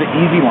 there's the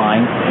easy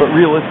line, but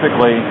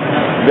realistically,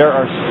 there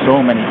are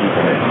so many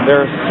people there. There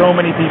are so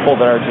many people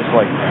that are just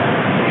like,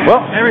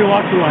 well, every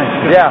walk of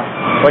life. Yeah.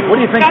 Like, what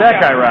do you think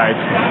that guy rides?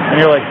 And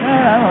you're like,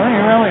 I don't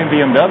think really in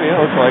BMW. It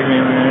looks like,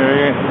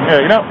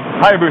 yeah, you know,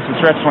 Hayabusa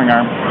stretch swing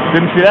arm.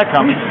 Didn't see that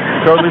coming.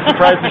 Totally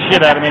surprised the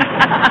shit out of me.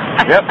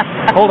 Yep.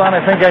 Hold on,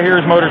 I think I hear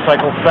his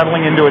motorcycle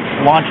settling into its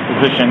launch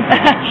position.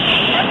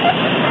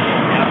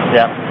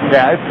 Yeah,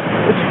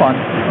 it's fun.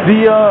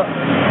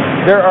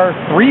 There are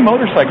 3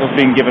 motorcycles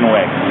being given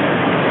away.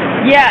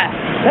 Yeah,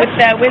 with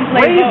that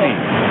Windplay vote.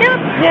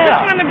 Yeah.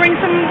 Just wanted to bring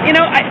some,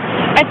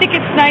 I think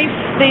it's nice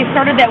they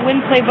started that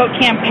Windplay vote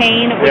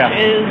campaign, which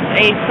is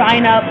a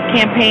sign-up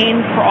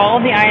campaign for all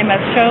of the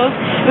IMS shows.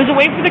 It was a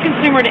way for the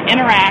consumer to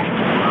interact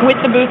with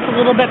the booths a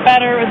little bit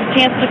better. It was a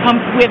chance to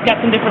come. We've got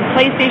some different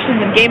PlayStations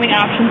and gaming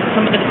options at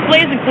some of the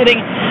displays, including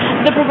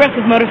the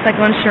Progressive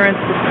Motorcycle Insurance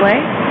display.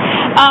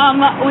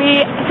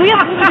 We're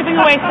giving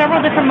away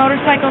several different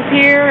motorcycles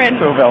here, and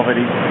so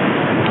velvety.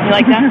 You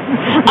like that?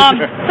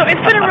 So it's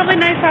been a really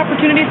nice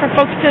opportunity for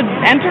folks to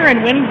enter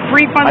and win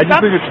free fun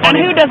stuff. And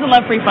who doesn't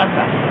love free fun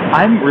stuff?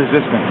 I'm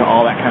resistant to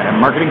all that kind of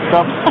marketing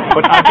stuff,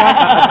 but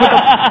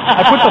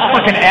I put the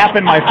fucking app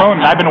in my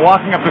phone, and I've been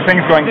walking up to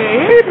things going,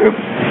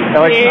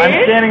 I'm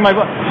scanning my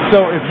phone.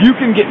 So if you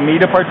can get me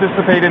to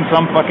participate in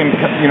some fucking,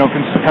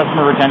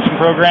 customer retention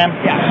program,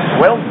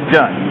 well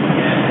done.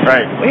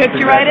 Right. We hooked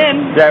you right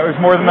in. Yeah, it was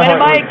more than the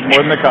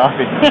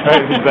coffee.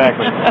 Right,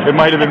 exactly. It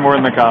might have been more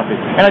than the coffee.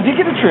 And I did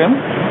get a trim.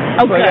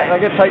 Okay. So I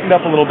got tightened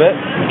up a little bit.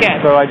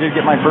 Good. So I did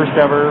get my first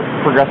ever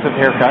progressive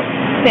haircut.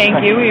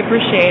 Thank you. We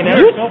appreciate it.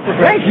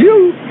 Thank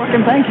you.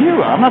 Fucking thank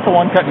you. I'm not the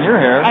one cutting your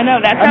hair. I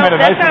know. That's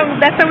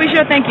how we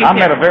show thank you. I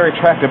met a very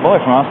attractive boy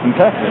from Austin,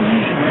 Texas.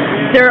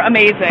 They're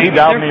amazing. He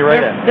dialed me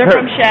right in. They're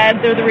from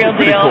Shed. They're the real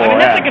deal. Cool,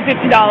 that's like a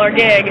 $50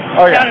 gig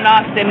down in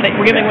Austin that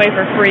we're giving away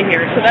for free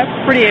here. So that's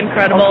pretty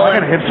incredible. I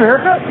got a hipster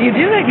haircut? You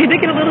do. You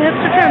did get a little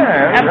hipster trim.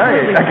 Yeah,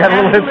 right. I got a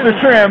little hipster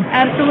trim.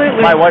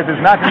 Absolutely. My wife is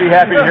not going to be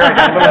happy to hear I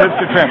got a little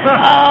hipster trim.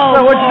 Oh,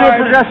 so what'd you do at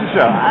Progressive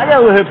Show? I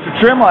got a little hipster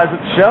trim while I was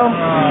at the show.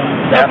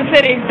 Sofa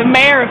City, the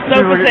mayor of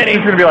Sofa City.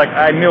 She's going to be like,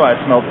 I knew I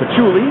smelled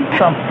patchouli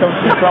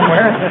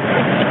somewhere.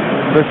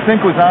 The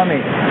stink was on me.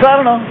 So I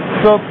don't know.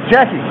 So,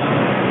 Jackie,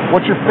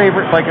 what's your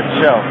favorite bike at the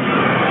show?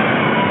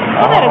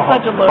 That is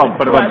such a loaded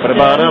question.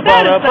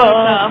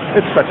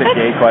 It's such a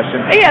gay question.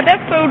 Yeah,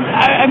 that's so.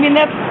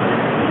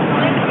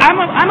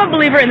 I'm a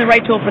believer in the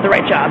right tool for the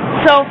right job.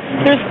 So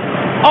there's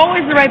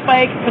always the right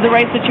bike for the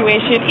right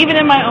situation. Even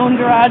in my own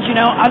garage,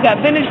 I've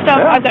got vintage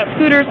stuff, I've got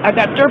scooters, I've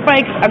got dirt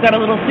bikes, I've got a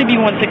little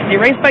CB160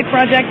 race bike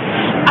project.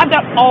 I've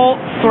got all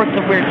sorts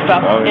of weird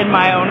stuff in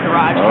my own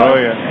garage. So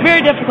it's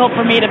very difficult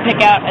for me to pick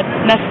out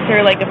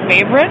necessarily like a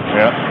favorite.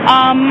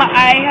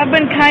 I have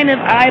been kind of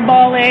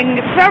eyeballing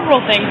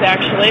several things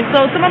actually.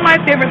 So some of my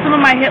favorites, some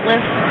of my hit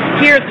lists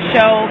here at the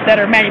show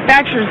that are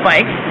manufacturers'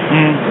 bikes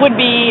would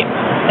be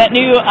that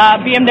new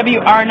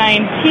BMW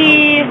R9T,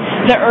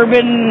 the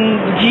Urban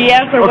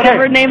GS or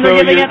whatever name they're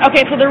giving it.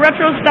 Okay, so they're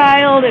retro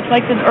styled. It's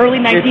like the early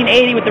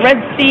 1980 with the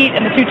red seat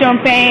and the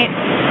two-tone paint.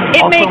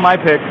 My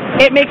pick.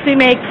 It makes me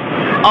make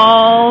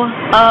all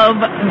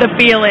of the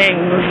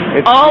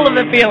feelings. All of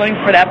the feelings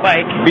for that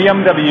bike.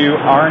 BMW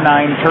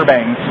R9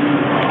 Turbangs.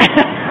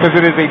 Because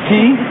it is a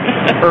T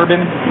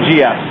Urban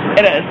GS.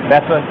 It is.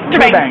 That's a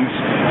Turbangs.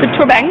 The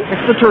Turbangs?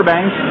 It's the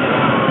Turbangs.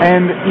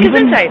 And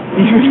even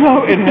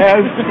though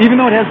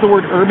it has the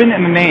word urban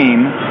in the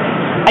name,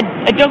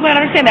 I don't quite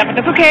understand that, but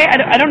that's okay.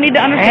 I don't need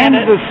to understand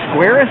it. And the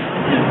squarest,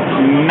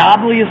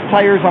 knobbliest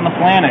tires on the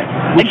planet,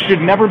 which should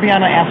never be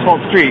on an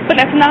asphalt street.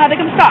 But that's not how they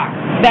come stock.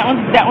 That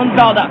one's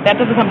dolled up. That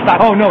doesn't come stock.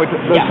 Oh no!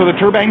 So the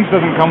Turbangs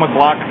doesn't come with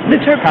block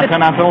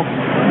Continental.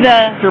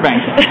 The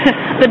Turbangs.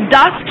 The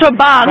Das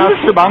Turbangs. Das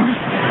Turbangs.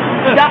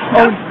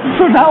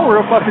 So now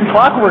we're a fucking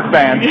clockwork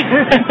band.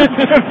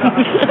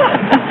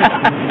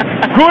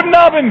 Guten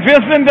Abend, wir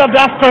sind der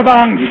Das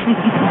Turbangs.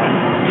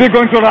 We're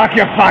going to rock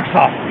your socks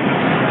off.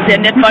 Sehr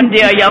nett von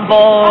dir,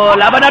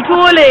 jawohl, aber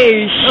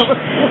natürlich.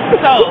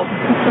 So,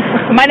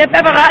 meine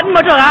Präparaten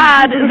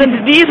Motorrad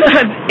sind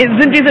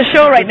diese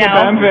Show right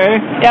now.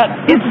 BMW. Ja,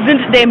 es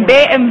sind dem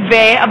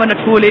BMW, aber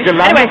natürlich.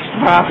 Anyway,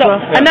 so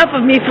enough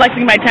of me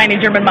flexing my tiny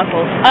German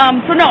muscles.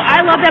 So no,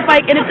 I love that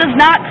bike, and it does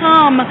not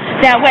come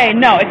that way.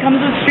 No, it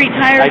comes with street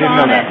tires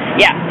on it.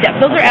 Yeah,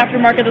 those are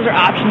aftermarket. Those are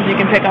options you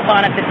can pick up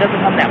on it. It doesn't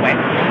come that way.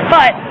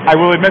 But I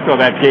will admit though,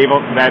 that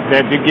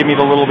did give me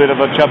the little bit of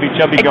a chubby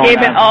going on. It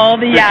gave it all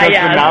the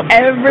yeah.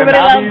 Everybody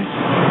loves.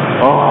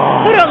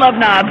 Oh. Who don't love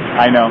knobs?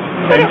 I know.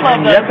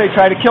 And yet they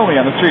try to kill me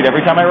on the street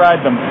every time I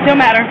ride them. No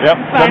matter. Yep,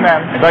 doesn't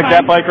matter. It's like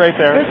that bike right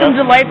there. There's some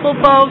delightful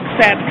folks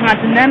at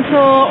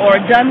Continental or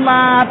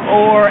Dunlop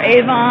or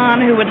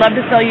Avon who would love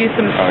to sell you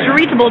some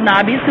streetable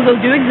knobbies, because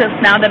those do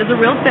exist now. That is a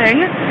real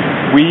thing.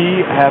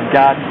 We have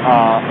got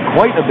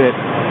quite a bit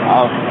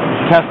of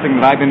testing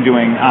that I've been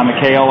doing on the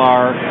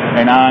KLR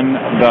and on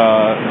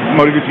the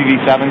Moto Guzzi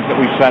V7s that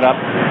we've set up.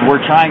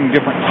 We're trying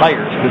different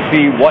tires to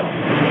see what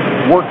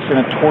works in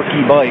a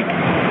torquey bike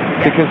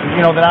because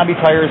the knobby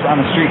tires on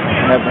the street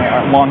have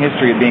a long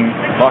history of being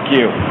fuck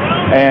you,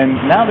 and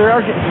now there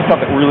are getting some stuff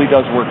that really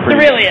does work pretty.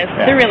 There really is.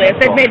 Yeah. There really is.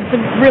 They've made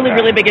some really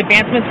big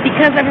advancements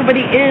because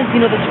everybody is,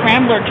 the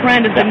scrambler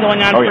trend has been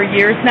going on for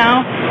years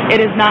now. It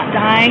is not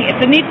dying.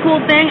 It's a neat, cool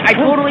thing. I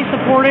totally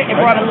support it. It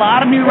brought a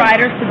lot of new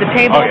riders to the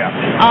table.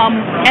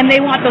 And they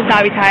want those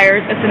knobby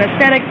tires. It's an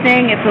aesthetic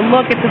thing. It's a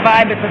look. It's a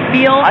vibe. It's a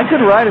feel. I could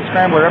ride a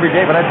scrambler every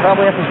day, but I'd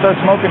probably have to start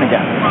smoking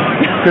again.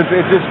 Because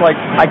it's just like,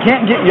 I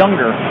can't get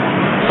younger.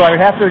 So I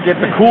would have to get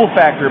the cool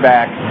factor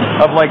back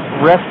of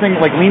resting,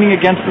 leaning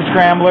against the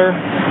scrambler,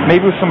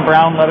 maybe with some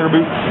brown leather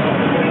boots,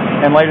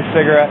 and light a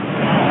cigarette,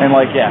 and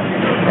I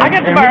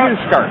got to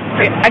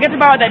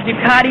borrow that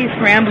Ducati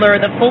Scrambler,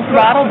 the full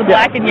throttle, the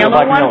black and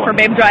yellow one for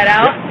Babe Dried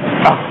Out.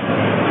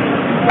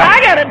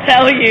 I gotta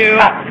tell you,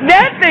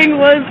 that thing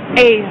was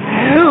a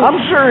hoot. I'm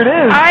sure it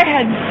is. I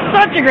had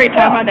such a great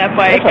time on that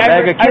bike. It's a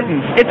bag of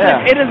kittens.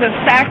 It is a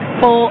sack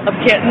full of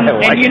kittens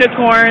and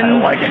unicorns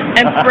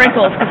and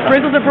sprinkles, because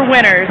sprinkles are for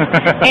winners.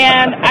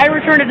 And I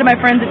returned it to my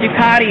friends at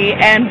Ducati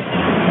and,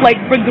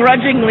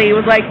 begrudgingly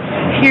was like,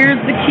 here's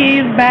the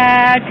keys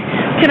back.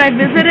 Can I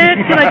visit it?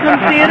 Can I come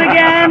see it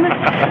again?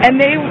 And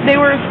they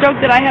were stoked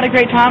that I had a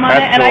great time on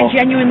it, and I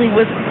genuinely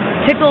was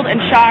tickled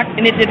and shocked.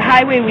 And it did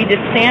highway, we did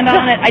sand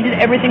on it, I did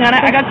everything on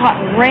it. I got caught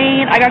in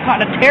rain, I got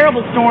caught in a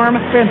terrible storm.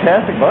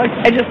 Fantastic bikes.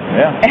 It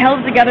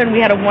held it together, and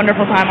we had a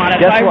wonderful time on it.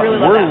 Guess so I what? really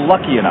love We're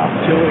lucky enough.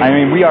 I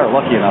mean, we are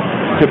lucky enough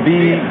to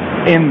be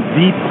in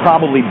the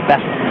probably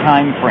best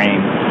time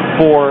frame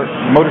for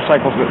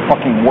motorcycles that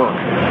fucking work.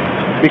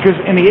 Because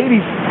in the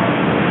 80s,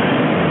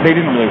 they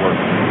didn't really work.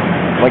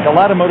 A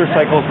lot of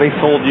motorcycles they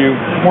sold you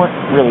weren't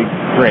really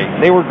great.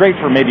 They were great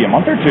for maybe a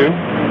month or two,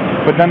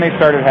 but then they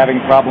started having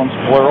problems,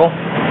 plural,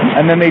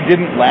 and then they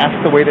didn't last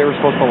the way they were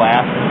supposed to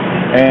last.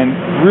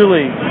 And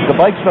really, the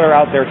bikes that are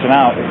out there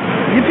now,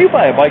 if you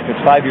buy a bike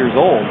that's 5 years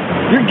old,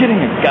 you're getting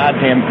a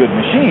goddamn good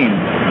machine.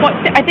 Well,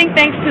 I think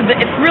thanks to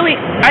it's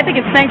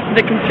thanks to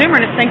the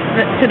consumer, and it's thanks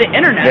to the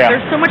internet. Yeah.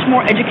 There's so much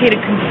more educated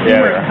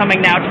consumers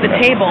coming now to the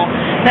table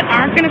that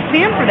aren't going to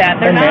stand for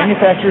that.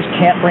 Manufacturers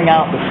can't bring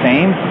out the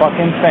same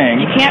fucking thing.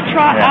 You can't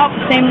trot out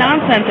the same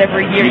nonsense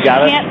every year. You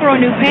can't throw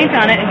a new paint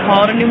on it and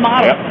call it a new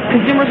model.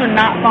 Consumers are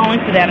not falling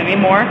for that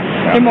anymore.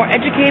 They're more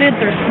educated.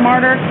 They're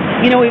smarter.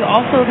 We've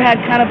also had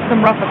kind of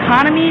some rough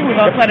economy. We've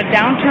also had a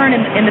downturn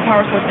in the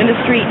power sports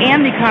industry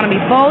and the economy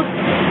both.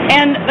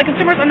 And the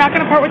consumers are not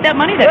going to part with that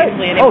money that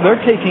easily anymore. Oh,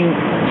 they're taking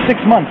 6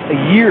 months, a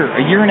year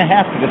and a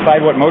half to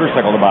decide what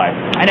motorcycle to buy.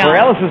 I know.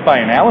 Paralysis by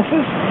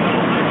analysis?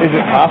 Is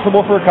it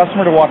possible for a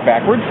customer to walk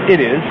backwards?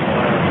 It is.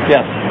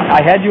 Yes.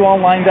 I had you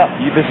all lined up.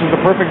 This is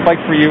the perfect bike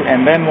for you,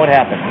 and then what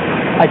happened?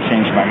 I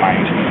changed my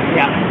mind.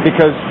 Yeah.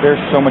 Because there's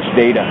so much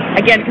data.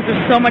 Again, because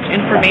there's so much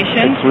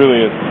information. It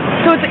really is.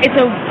 So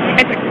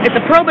it's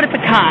a pro, but it's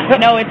a con.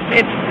 But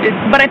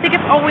I think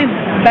it's always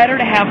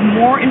better to have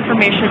more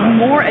information,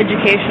 more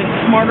education,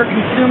 smarter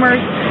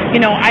consumers.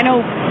 I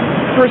know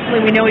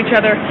personally we know each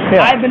other.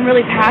 Yeah. I've been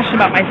really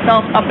passionate about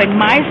myself upping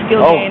my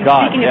skill game,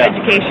 speaking of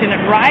education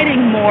and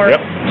riding more,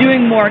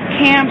 doing more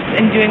camps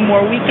and doing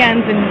more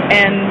weekends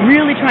and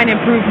really trying to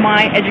improve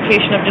my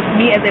education of just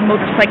me as a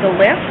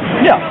motorcyclist.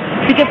 Yeah.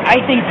 Because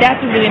I think that's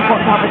a really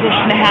important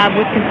conversation to have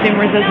with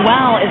consumers as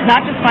well, is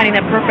not just finding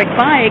that perfect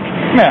bike,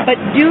 but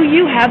do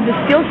you have the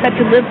skill set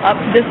to live up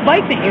to this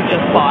bike that you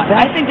just bought?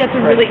 I think that's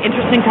a really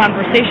interesting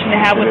conversation to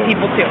have with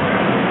people too.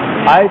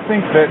 I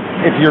think that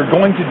if you're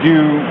going to do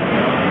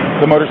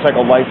the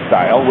motorcycle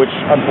lifestyle, which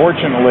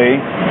unfortunately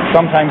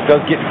sometimes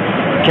does get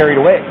carried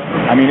away.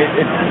 I mean,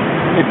 it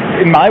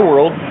in my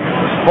world,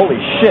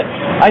 holy shit!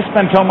 I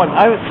spend so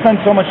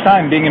much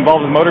time being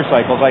involved with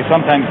motorcycles. I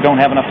sometimes don't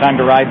have enough time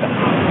to ride them.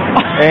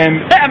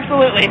 And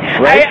absolutely,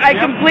 I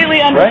completely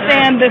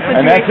understand this situation.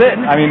 And that's it.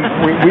 I mean,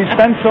 we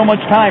spend so much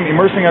time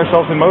immersing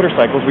ourselves in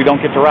motorcycles, we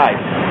don't get to ride.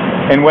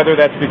 And whether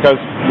that's because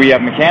we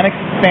have mechanics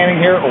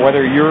standing here, or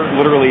whether you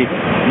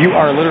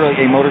are literally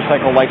a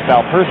motorcycle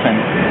lifestyle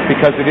person,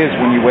 because it is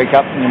when you wake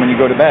up and when you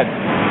go to bed.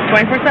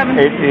 24/7.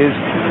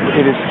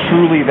 It is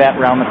truly that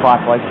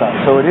round-the-clock lifestyle.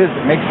 So it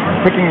makes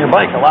picking your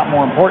bike a lot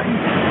more important.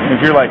 And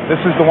if you're like,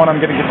 this is the one I'm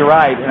going to get to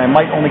ride, and I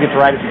might only get to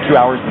ride it for 2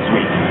 hours this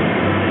week.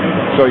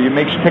 So you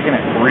make picking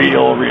it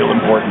real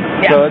important.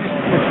 Yeah. So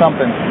it's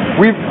something.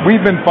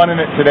 We've been funning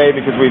it today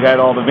because we've had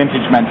all the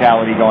vintage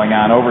mentality going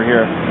on over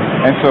here.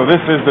 And so this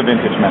is the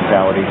vintage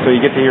mentality. So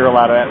you get to hear a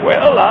lot of that.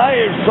 Well,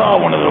 I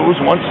saw one of those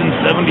once in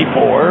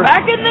 '74.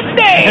 Back in the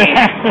day.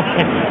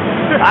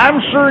 I'm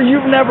sure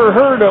you've never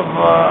heard of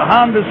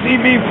Honda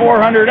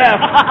CB400F.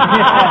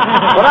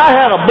 But I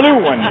had a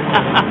blue one.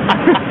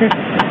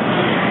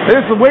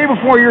 This is way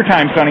before your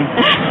time, Sonny.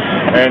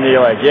 And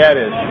you're like, yeah, it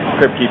is.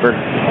 Crypt keeper.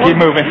 Keep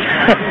moving.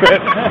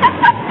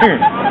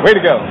 Way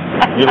to go.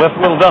 You left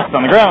a little dust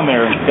on the ground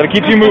there. Got to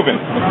keep you moving.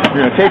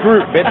 You're going to take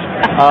root, bitch.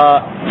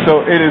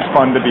 So it is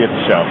fun to be at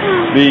the show.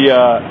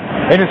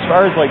 And as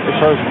far as we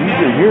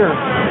do here,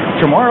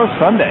 tomorrow's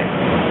Sunday.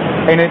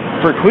 And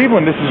for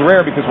Cleveland, this is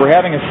rare because we're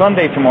having a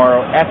Sunday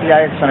tomorrow at the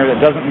Ajax Center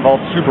that doesn't involve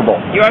Super Bowl.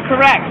 You are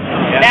correct.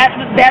 Yeah.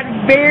 That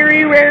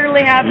very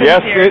rarely happens yes,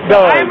 here. It does.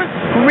 So I'm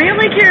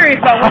really curious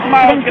about what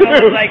tomorrow's going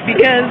to look like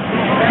because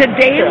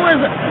today was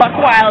buck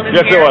wild in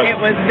here. It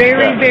was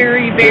very,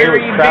 very,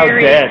 very,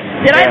 very.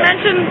 Did I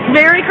mention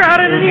very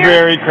crowded in here?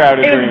 Very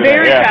crowded. It was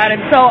very crowded.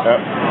 So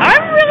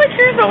I'm really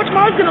curious about what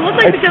tomorrow's going to look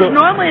like because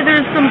normally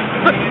there's some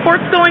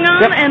sports going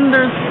on and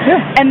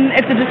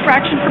it's a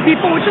distraction for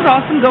people, which is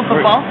awesome. Go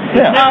football.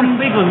 Yeah.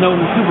 Cleveland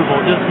known the Super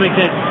Bowl just to make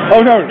that.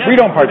 Oh no, we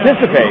don't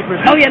participate.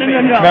 Oh yeah, no.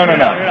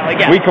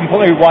 Yeah. We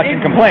watch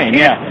and complain.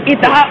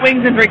 Eat the hot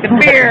wings and drink the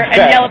beer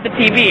and yell at the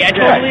TV. I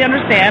totally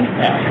understand.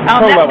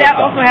 That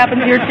also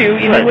happens here too,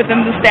 even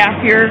within the staff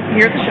here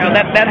at the show.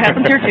 That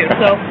happens here too.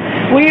 So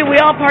we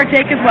all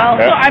partake as well.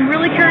 So I'm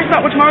really curious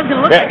about what tomorrow's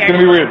going to look like. It's going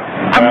to be weird.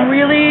 I'm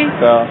really.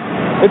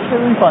 It's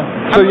really fun.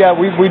 So yeah,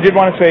 we did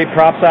want to say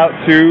props out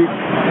to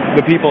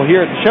the people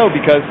here at the show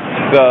because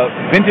the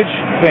vintage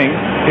thing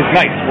is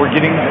nice. We're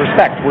getting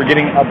respect. We're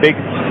getting a big,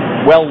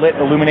 well-lit,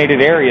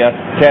 illuminated area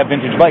to have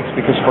vintage bikes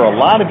because for a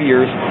lot of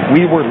years,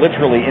 we were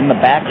literally in the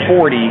back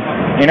 40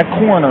 in a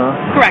corner.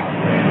 Correct.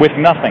 With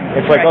nothing.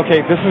 It's like,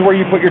 okay, this is where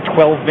you put your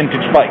 12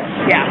 vintage bikes.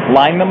 Yeah.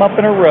 Line them up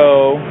in a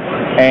row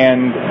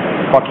and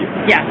fuck you.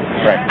 Yeah.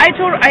 Right.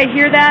 I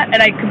hear that,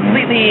 and I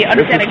completely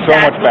understand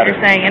exactly what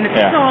you're saying, and it's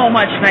so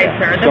much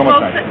nicer. The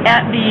folks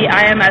at the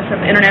IMS at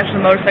the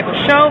International Motorcycle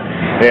Show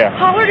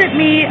hollered at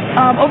me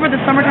over the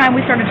summertime.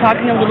 We started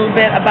talking a little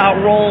bit about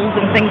rolls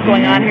and things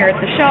going on here at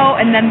the show,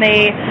 and then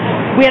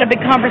we had a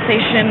big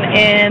conversation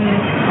in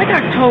like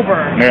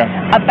October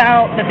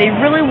about that they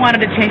really wanted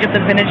to change up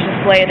the vintage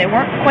display, and they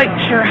weren't quite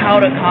sure how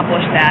to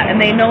accomplish that.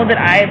 And they know that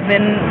I've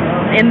been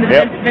in the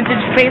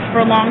vintage space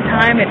for a long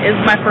time. It is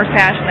my first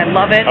passion. I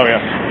love it. Oh,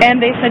 yeah.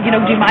 And they said, do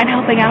you mind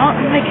helping out?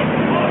 I'm like,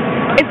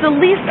 it's the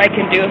least I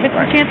can do. If it's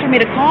a chance for me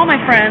to call my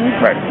friends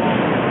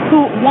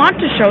who want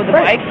to show the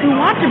bikes, who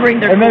want to bring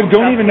their and cool they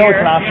don't even know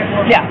here. it's an option.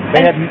 Yeah.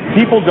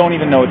 People don't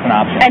even know it's an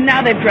option. And now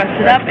they've dressed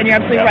it up, and you're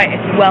absolutely right.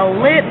 It's well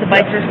lit. The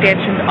bikes are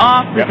stanchioned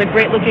off. There's a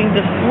great looking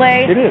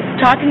display. It is.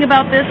 Talking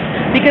about this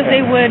because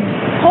they would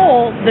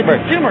poll the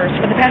consumers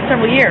for the past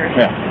several years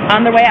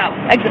on their way out.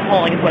 Exit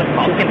polling is what it's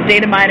called.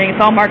 Data mining.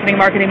 It's all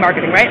marketing,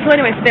 right? So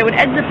anyway, so they would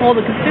exit poll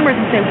the consumers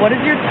and say, what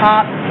is your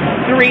top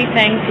 3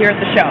 things here at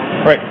the show?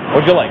 Right.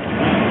 What'd you like?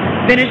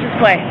 Vintage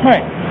display.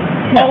 Right.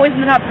 Always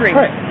in the top 3.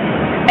 Right.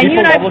 And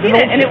you and I have seen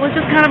it, and it was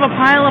just kind of a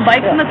pile of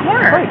bikes in the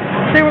corner. Right.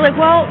 So they were like,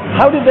 well,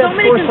 how did that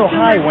score so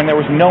high when there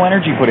was no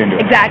energy put into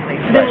it? Exactly.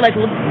 So they were like,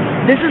 well,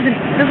 this is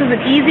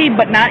an easy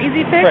but not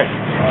easy fix. Right.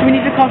 So we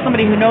need to call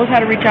somebody who knows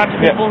how to reach out to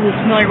people who's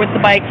familiar with the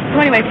bikes.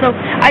 So anyway, so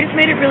I just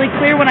made it really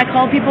clear when I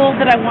called people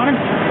that I wanted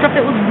stuff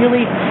that was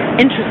really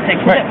interesting,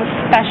 that was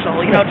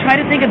special.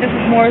 Try to think of this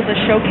as more as a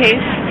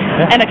showcase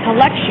and a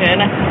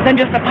collection than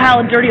just a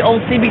pile of dirty old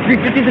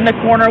CB350s in the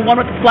corner,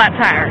 one with a flat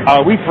tire.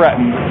 We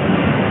threatened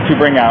to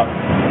bring out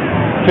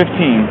 15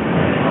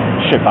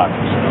 shit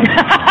boxes.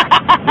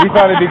 We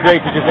thought it'd be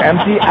great to just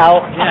empty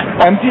out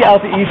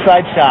the East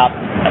Side shop,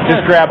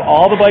 just grab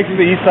all the bikes at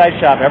the East Side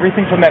shop,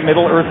 everything from that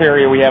Middle Earth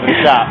area we have in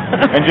the shop,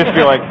 and just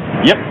be like,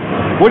 yep,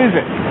 what is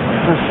it?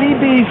 It's a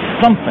CB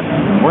something.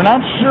 We're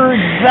not sure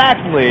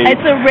exactly.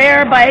 It's a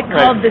rare bike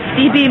called the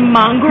CB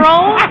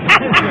Mongrel.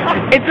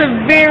 It's a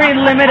very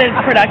limited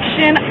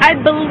production. I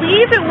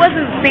believe it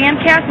wasn't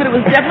Sandcast, but it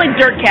was definitely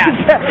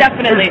Dirtcast.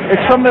 Definitely.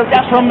 It's from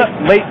the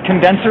late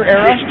condenser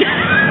era.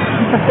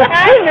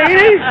 Hi,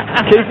 ladies.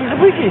 Casey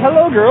Zablicki.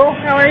 Hello, girl.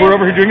 How are you? We're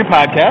over here doing a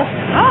podcast.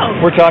 Oh.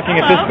 We're talking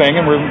at this thing,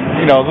 and we're,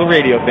 the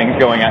radio thing's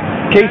going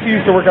on. Casey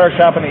used to work at our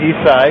shop on the East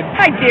Side.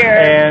 Hi,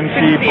 dear. And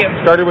she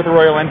started with a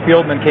Royal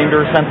Enfield and then came to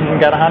her senses and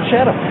got a Honda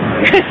Shadow.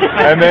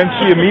 And then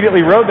she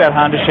immediately rode that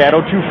Honda Shadow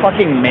to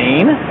fucking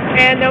Maine.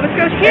 And Nova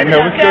Scotia, Canada. And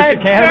Nova Scotia,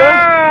 Canada.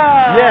 Girl.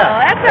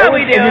 Yeah. That's how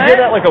we do and it. you did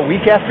that like a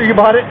week after you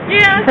bought it?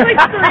 Yeah, it's like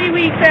 3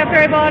 weeks after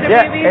I bought it,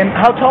 maybe. And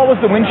how tall was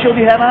the windshield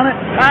you had on it?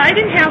 I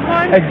didn't have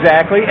one.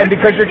 Exactly. And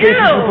because you're Casey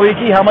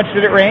Zablicki, how much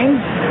did it rain?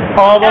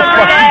 All those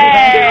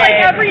fucking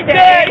like every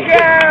day,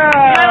 girl.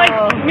 Like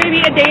maybe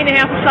a day and a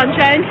half of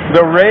sunshine.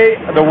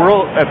 The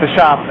world at the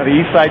shop, at the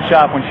East Side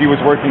shop when she was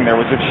working there,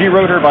 was if she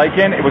rode her bike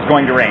in, it was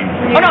going to rain.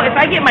 Oh no, if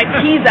I get my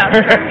keys out,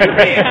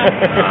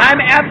 I'm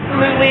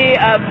absolutely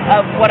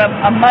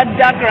a mud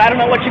duck, or I don't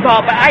know what you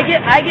call it, but I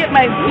get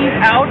my keys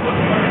out.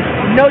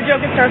 No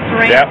joke, it starts to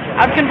rain. Yep.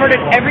 I've converted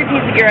every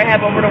piece of gear I have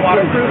over to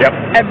waterproof.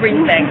 Yep.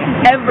 Everything.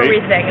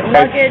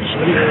 Luggage,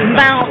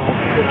 mounts,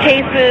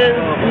 cases,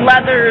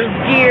 leathers,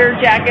 gear,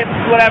 jackets,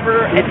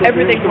 whatever.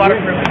 Everything's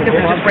waterproof because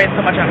it just rains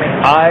so much on me.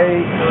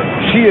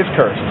 She is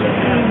cursed.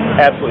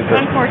 Absolutely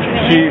cursed.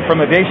 Unfortunately. From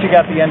the day she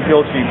got the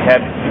Enfield, she had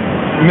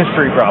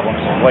mystery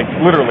problems. Like,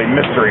 literally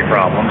mystery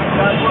problems.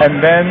 And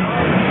then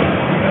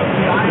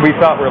we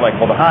thought, the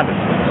Honda's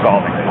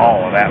solving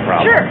all of that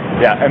problem. Sure.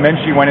 Yeah, and then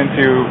she went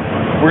into,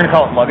 we're going to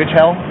call it luggage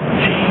hell.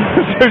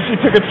 So she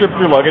took a trip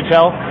through luggage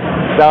hell.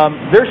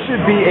 There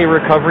should be a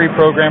recovery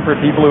program for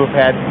people who have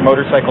had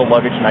motorcycle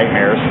luggage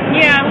nightmares.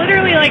 Yeah,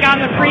 literally like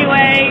on the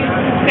freeway,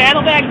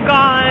 saddlebag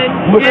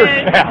gone,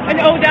 An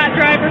ODOT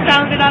driver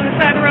found it on the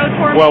side of the road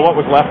for me. Well, what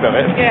was left of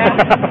it? Yeah.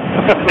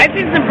 I've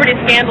seen some pretty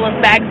scandalous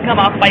bags come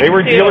off bikes, They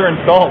were too. dealer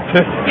installed.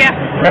 Yeah.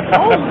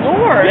 Oh,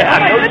 Lord. Yeah, oh,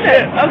 my no goodness.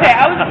 shit. Okay,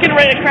 I was just getting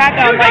ready to crack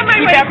on like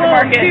cheap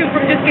aftermarket. Too,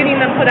 from just getting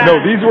them put out. No,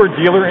 these were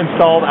dealer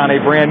installed on a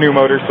brand new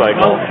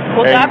motorcycle.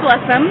 Well, God bless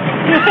them.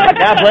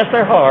 God bless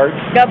their hearts.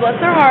 God bless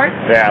their hearts.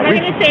 Yeah, I'm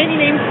not going to say any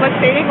names, but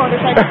say any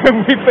motorcycle.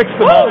 We fixed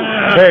them up.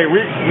 Hey,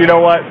 you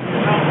know what?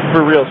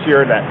 For real, she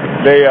heard that.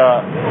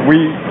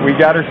 We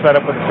got her set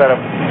up with a set of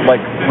like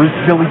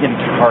resilient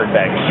hard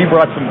bags. She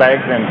brought some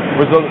bags in.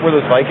 Were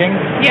those Vikings?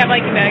 Yeah,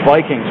 Viking bags.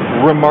 Vikings,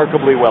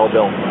 remarkably well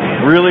built,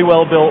 really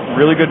well built,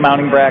 really good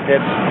mounting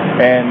brackets,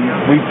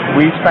 and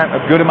we spent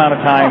a good amount of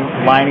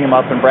time lining them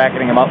up and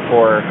bracketing them up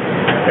for her,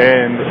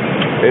 and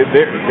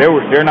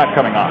they're not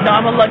coming off. No,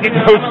 I'm a luggage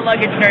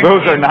nerd.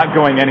 Those are not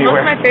going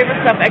anywhere. Most of my favorite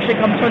stuff actually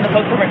comes from the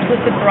folks over at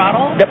Twisted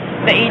Throttle. Yep.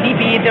 The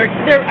ADV.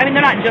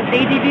 They're not just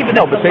ADV, but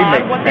that's a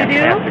lot of what they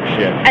do.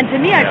 Shit. And to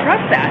me, I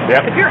trust that.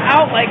 Yep. If you're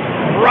out like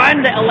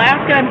riding to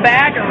Alaska and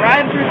back, or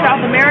riding through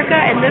South America,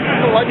 and this is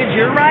the luggage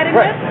you're riding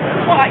with,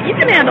 well, you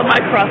can handle my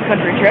cross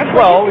country trip.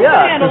 Well, you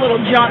yeah. can handle a little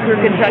jaunt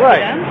through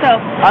Kentucky then. So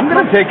I'm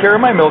going to take care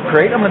of my milk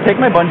crate. I'm going to take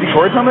my bungee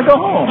cords. And I'm going to go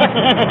home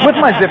with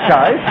my zip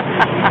ties.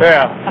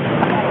 Yeah.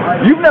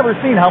 You've never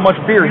seen how much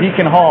beer he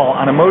can haul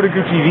on a Moto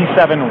Guzzi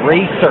V7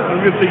 Racer. I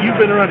was going to say, you've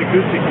been around a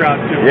Guzzi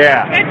crowd, too.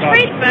 Yeah. It's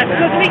Race Fest.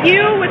 Wasn't it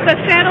you with the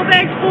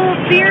saddlebags full of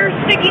beer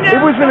sticking out?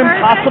 It was an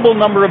impossible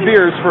number of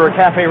beers for a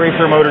Cafe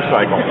Racer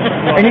motorcycle.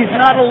 And he's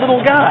not a little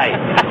guy.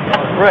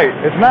 Right.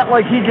 It's not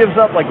like he gives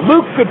up. Like,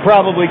 Luke could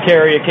probably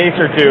carry a case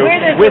or two Where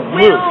there's with a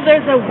will, Luke.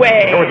 there's a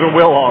way. There was a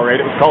will, all right.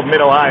 It was called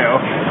Mid-Ohio.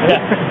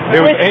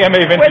 It was AMA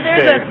Vintage Where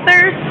there's Days. a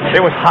thirst.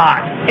 It was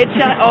hot. It's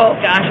oh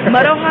gosh,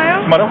 Mud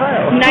Ohio. Mud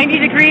Ohio.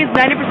 90 degrees,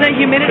 90%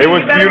 humidity. It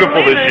was You better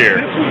beautiful believe this it. year.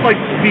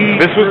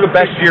 This was the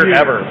best year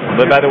ever.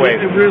 But by the way,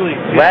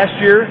 last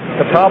year,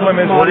 the problem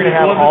is we're going to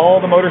have all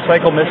the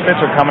motorcycle misfits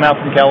are coming out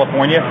from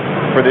California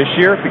for this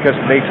year because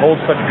they told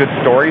such good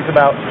stories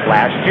about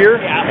last year,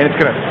 and it's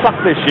going to suck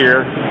this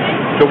year.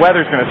 The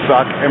weather's going to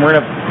suck, and we're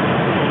going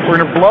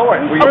to blow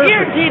it.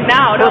 Guaranteed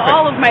now. No,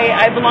 all of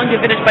I belong to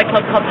a vintage bike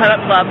club called Time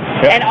Up Club,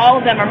 and all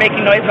of them are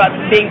making noise about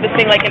this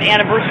thing like an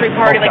anniversary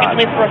party, like a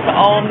place for us to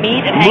all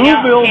meet and hang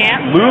out and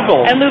camp.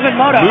 And Leuven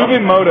Moto.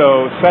 Leuven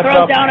Moto sets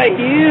throws up down a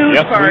huge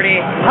party.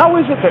 How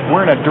is it that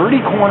we're in a dirty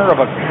corner of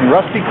a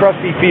rusty,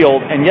 crusty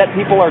field, and yet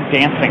people are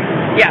dancing?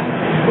 Yeah.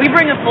 We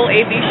bring a full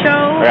AV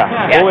show.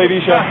 Yeah, full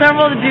AV show.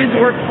 Several of the dudes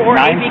work for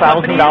AV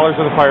companies.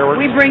 $9,000 of the fireworks.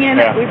 We bring in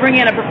a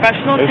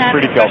professional tent,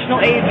 professional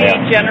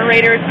AV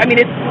generators. I mean,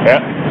 it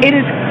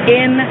is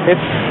insane.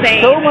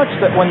 It's so much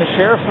that when the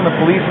sheriffs and the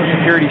police and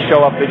security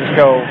show up, they just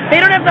go. They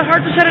don't have the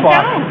heart to shut it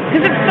down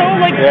because it's so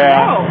slow.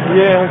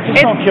 Yeah,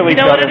 just don't kill each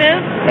other. You know what other. it is?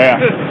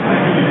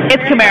 Yeah.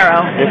 It's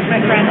Camaro.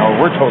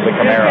 We're totally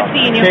Camaro.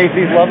 Seeing you.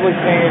 Casey's lovely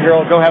seeing you,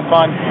 girl. Go have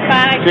fun.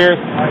 Bye.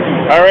 Cheers.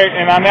 All right,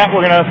 and on that,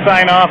 we're going to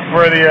sign off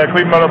for the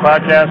Cleveland Moto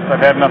Podcast. I've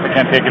had enough. I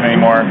can't take it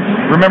anymore.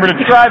 Remember to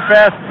drive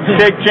fast,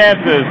 take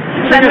chances.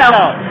 Sing us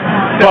out.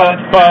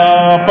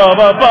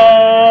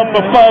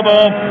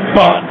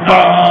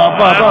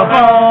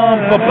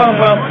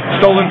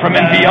 Stolen from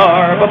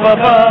NPR.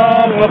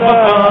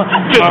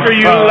 Just for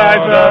you,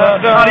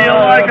 Liza. How do you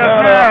like us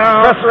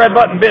now? Press the red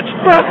button, bitch.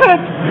 Press it.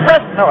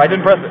 No, I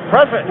didn't press it.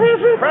 Press it.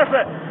 Press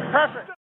it. Press it.